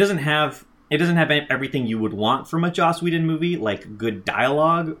 It doesn't have it doesn't have everything you would want from a Joss Whedon movie, like good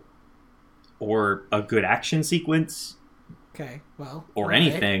dialogue or a good action sequence. Okay, well, or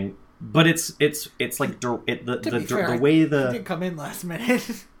anything, but it's like the way he did come in last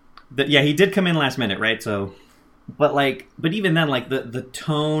minute. He did come in last minute, right? So, but even then, like the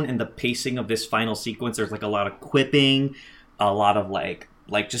tone and the pacing of this final sequence, there's like a lot of quipping, a lot of like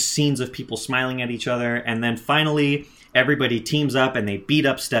just scenes of people smiling at each other, and then finally everybody teams up and they beat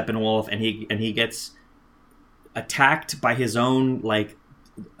up Steppenwolf, and he gets attacked by his own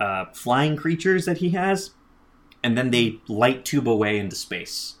flying creatures that he has. And then they light tube away into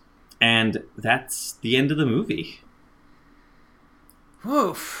space. And that's the end of the movie.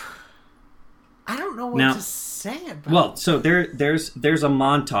 Oof. I don't know what to say about it. Well, so there's a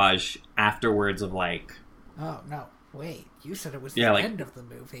montage afterwards of like... Oh, no. Wait. You said it was the end of the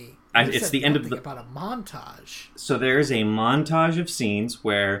movie. It's the end of the... about a montage. So there's a montage of scenes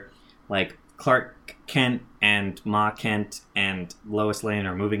where, like, Clark Kent and Ma Kent and Lois Lane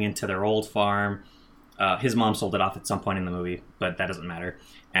are moving into their old farm. His mom sold it off at some point in the movie, but that doesn't matter.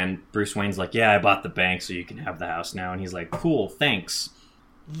 And Bruce Wayne's like, yeah, I bought the bank so you can have the house now. And he's like, cool, thanks.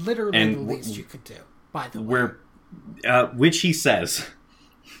 Literally the least you could do, by the way. Which he says.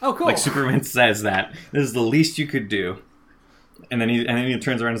 Oh, cool. Like Superman says that. This is the least you could do. And then he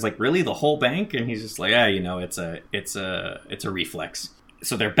turns around and is like, really, the whole bank? And he's just like, yeah, it's a reflex.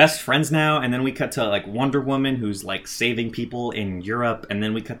 So they're best friends now, and then we cut to like Wonder Woman, who's like saving people in Europe, and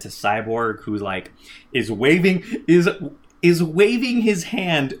then we cut to Cyborg, who like is waving his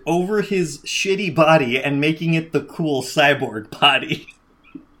hand over his shitty body and making it the cool Cyborg body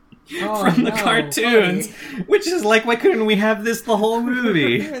from the cartoons, buddy. Which is like, why couldn't we have this the whole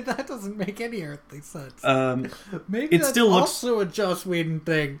movie? That doesn't make any earthly sense. Maybe it still looks also a Joss Whedon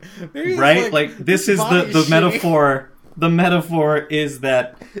thing, maybe right? Like this is the metaphor. The metaphor is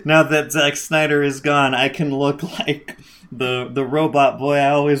that now that Zack Snyder is gone, I can look like the robot boy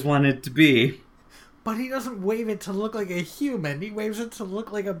I always wanted to be. But he doesn't wave it to look like a human. He waves it to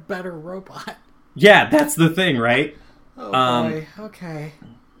look like a better robot. Yeah, that's the thing, right? Oh boy. Okay.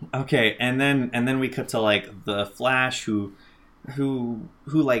 Okay, and then we cut to like the Flash, who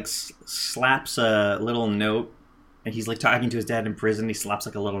like slaps a little note, and he's like talking to his dad in prison. He slaps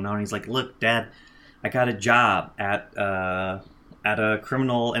like a little note, and he's like, "Look, Dad, I got a job at a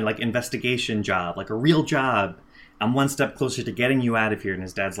criminal and like investigation job, like a real job. I'm one step closer to getting you out of here." And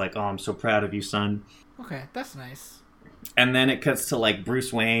his dad's like, "Oh, I'm so proud of you, son." Okay, that's nice. And then it cuts to like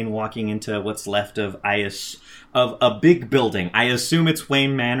Bruce Wayne walking into what's left of a big building. I assume it's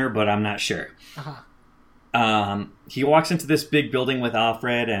Wayne Manor, but I'm not sure. He walks into this big building with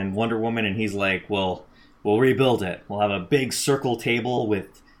Alfred and Wonder Woman, and he's like, "Well, we'll rebuild it. We'll have a big circle table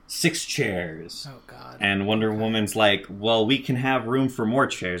with 6 chairs." Oh, God. And Wonder Woman's like, "Well, we can have room for more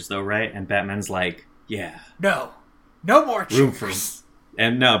chairs, though, right?" And Batman's like, "Yeah. No more chairs." Room for...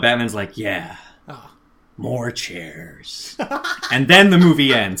 And no, Batman's like, "Yeah. Oh. More chairs." And then the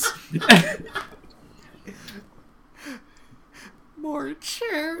movie ends. More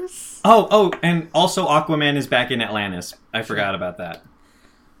chairs. Oh, and also Aquaman is back in Atlantis. I forgot about that.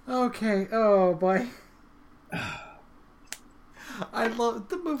 Okay. Oh, boy. I love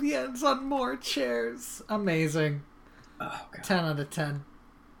the movie ends on more chairs. Amazing. Oh, God. 10 out of 10.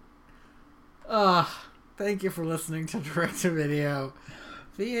 Thank you for listening to Direct to Video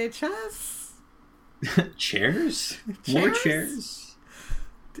VHS. Chairs? More chairs?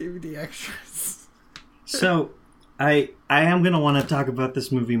 DVD extras. So, I am going to want to talk about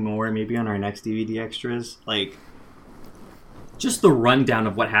this movie more, maybe on our next DVD extras. Like, just the rundown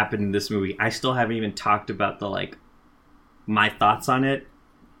of what happened in this movie. I still haven't even talked about my thoughts on it.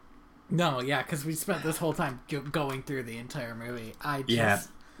 No, yeah, because we spent this whole time going through the entire movie.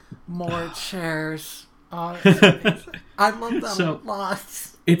 More chairs. Oh, I love that a lot.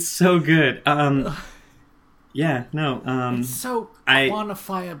 It's so good. Yeah, no. It's so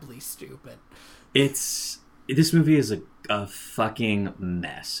quantifiably stupid. This movie is a fucking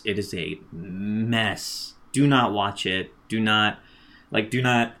mess. It is a mess. Do not watch it. The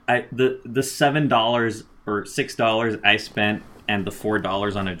 $7 or $6 I spent and the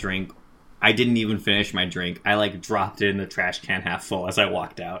 $4 on a drink, I didn't even finish my drink. I dropped it in the trash can half full as I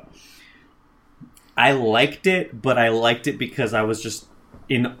walked out. I liked it, but I liked it because I was just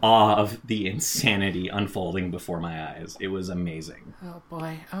in awe of the insanity unfolding before my eyes. It was amazing. Oh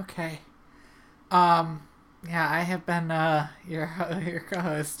boy. Okay. Yeah, I have been your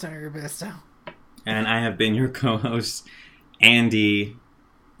co-host, Tony Robusto. And I have been your co-host, Andy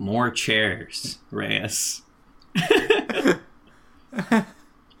More Chairs Reyes.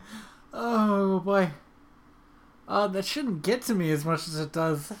 Oh boy. That shouldn't get to me as much as it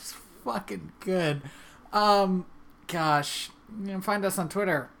does. That's fucking good. Gosh, you can find us on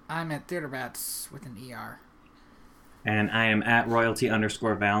Twitter. I'm at TheaterBats with an ER. And I am at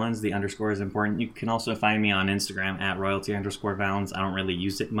royalty_Valens. The underscore is important. You can also find me on Instagram at royalty_Valens. I don't really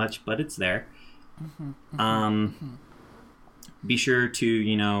use it much, but it's there. Be sure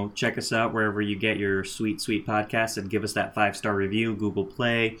to, check us out wherever you get your sweet, sweet podcasts and give us that 5-star review. Google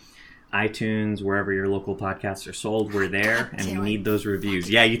Play, iTunes, wherever your local podcasts are sold. We're there, and we need those reviews.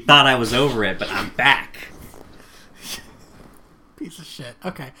 Yeah, you thought I was over it, but I'm back. Piece of shit.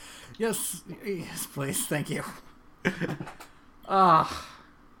 Okay. Yes, please. Thank you.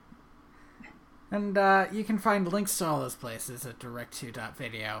 And you can find links to all those places at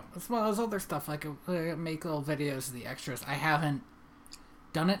direct2.video, as well as other stuff like make little videos of the extras. I haven't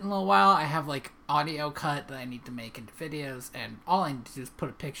done it in a little while. I have audio cut that I need to make into videos, and all I need to do is put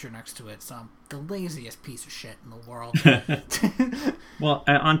a picture next to it. So I'm the laziest piece of shit in the world. Well,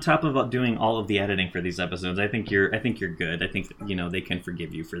 on top of doing all of the editing for these episodes, I think you're good. I think they can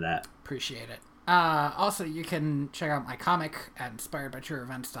forgive you for that. Appreciate it. Also, you can check out my comic at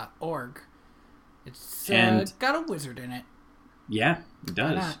inspiredbytrueevents.org. It's got a wizard in it. Yeah, it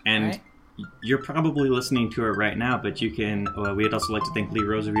does. And you're probably listening to it right now, but you can... we'd also like to thank Lee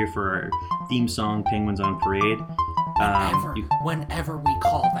Rosevier for our theme song, Penguins on Parade. Whenever we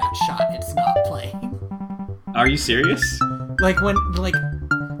call that shot, it's not playing. Are you serious?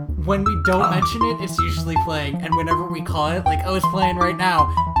 When we don't mention it, it's usually playing. And whenever we call it, it's playing right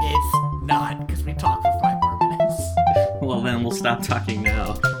now, it's not, because we talk for 5 more minutes. Well, then we'll stop talking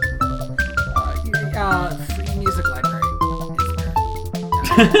now. Free Music Library is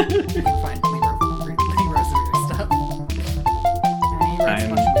where you can find Lee Rosevier stuff. And he writes a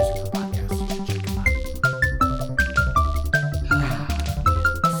bunch of music for podcasts. You should check him out.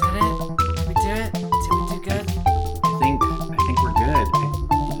 Is that it? Did we do it? Did we do good? I think we're good.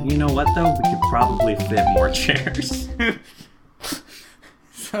 You know what, though? We could probably fit more chairs.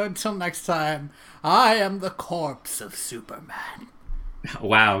 So until next time, I am the corpse of Superman.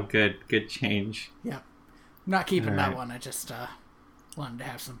 Wow, good change. Yeah. I'm not keeping that one. I just wanted to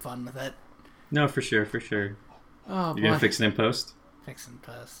have some fun with it. No, for sure. Oh, You're going to fix it in post? Fix it in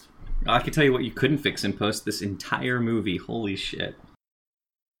post. I can tell you what you couldn't fix in post this entire movie. Holy shit.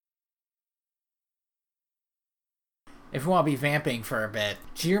 If you want to be vamping for a bit,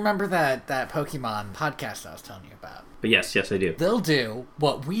 do you remember that Pokemon podcast I was telling you about? But yes, I do. They'll do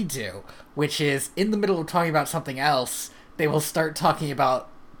what we do, which is in the middle of talking about something else, they will start talking about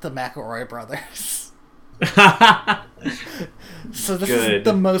the McElroy brothers. So this is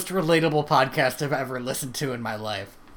the most relatable podcast I've ever listened to in my life.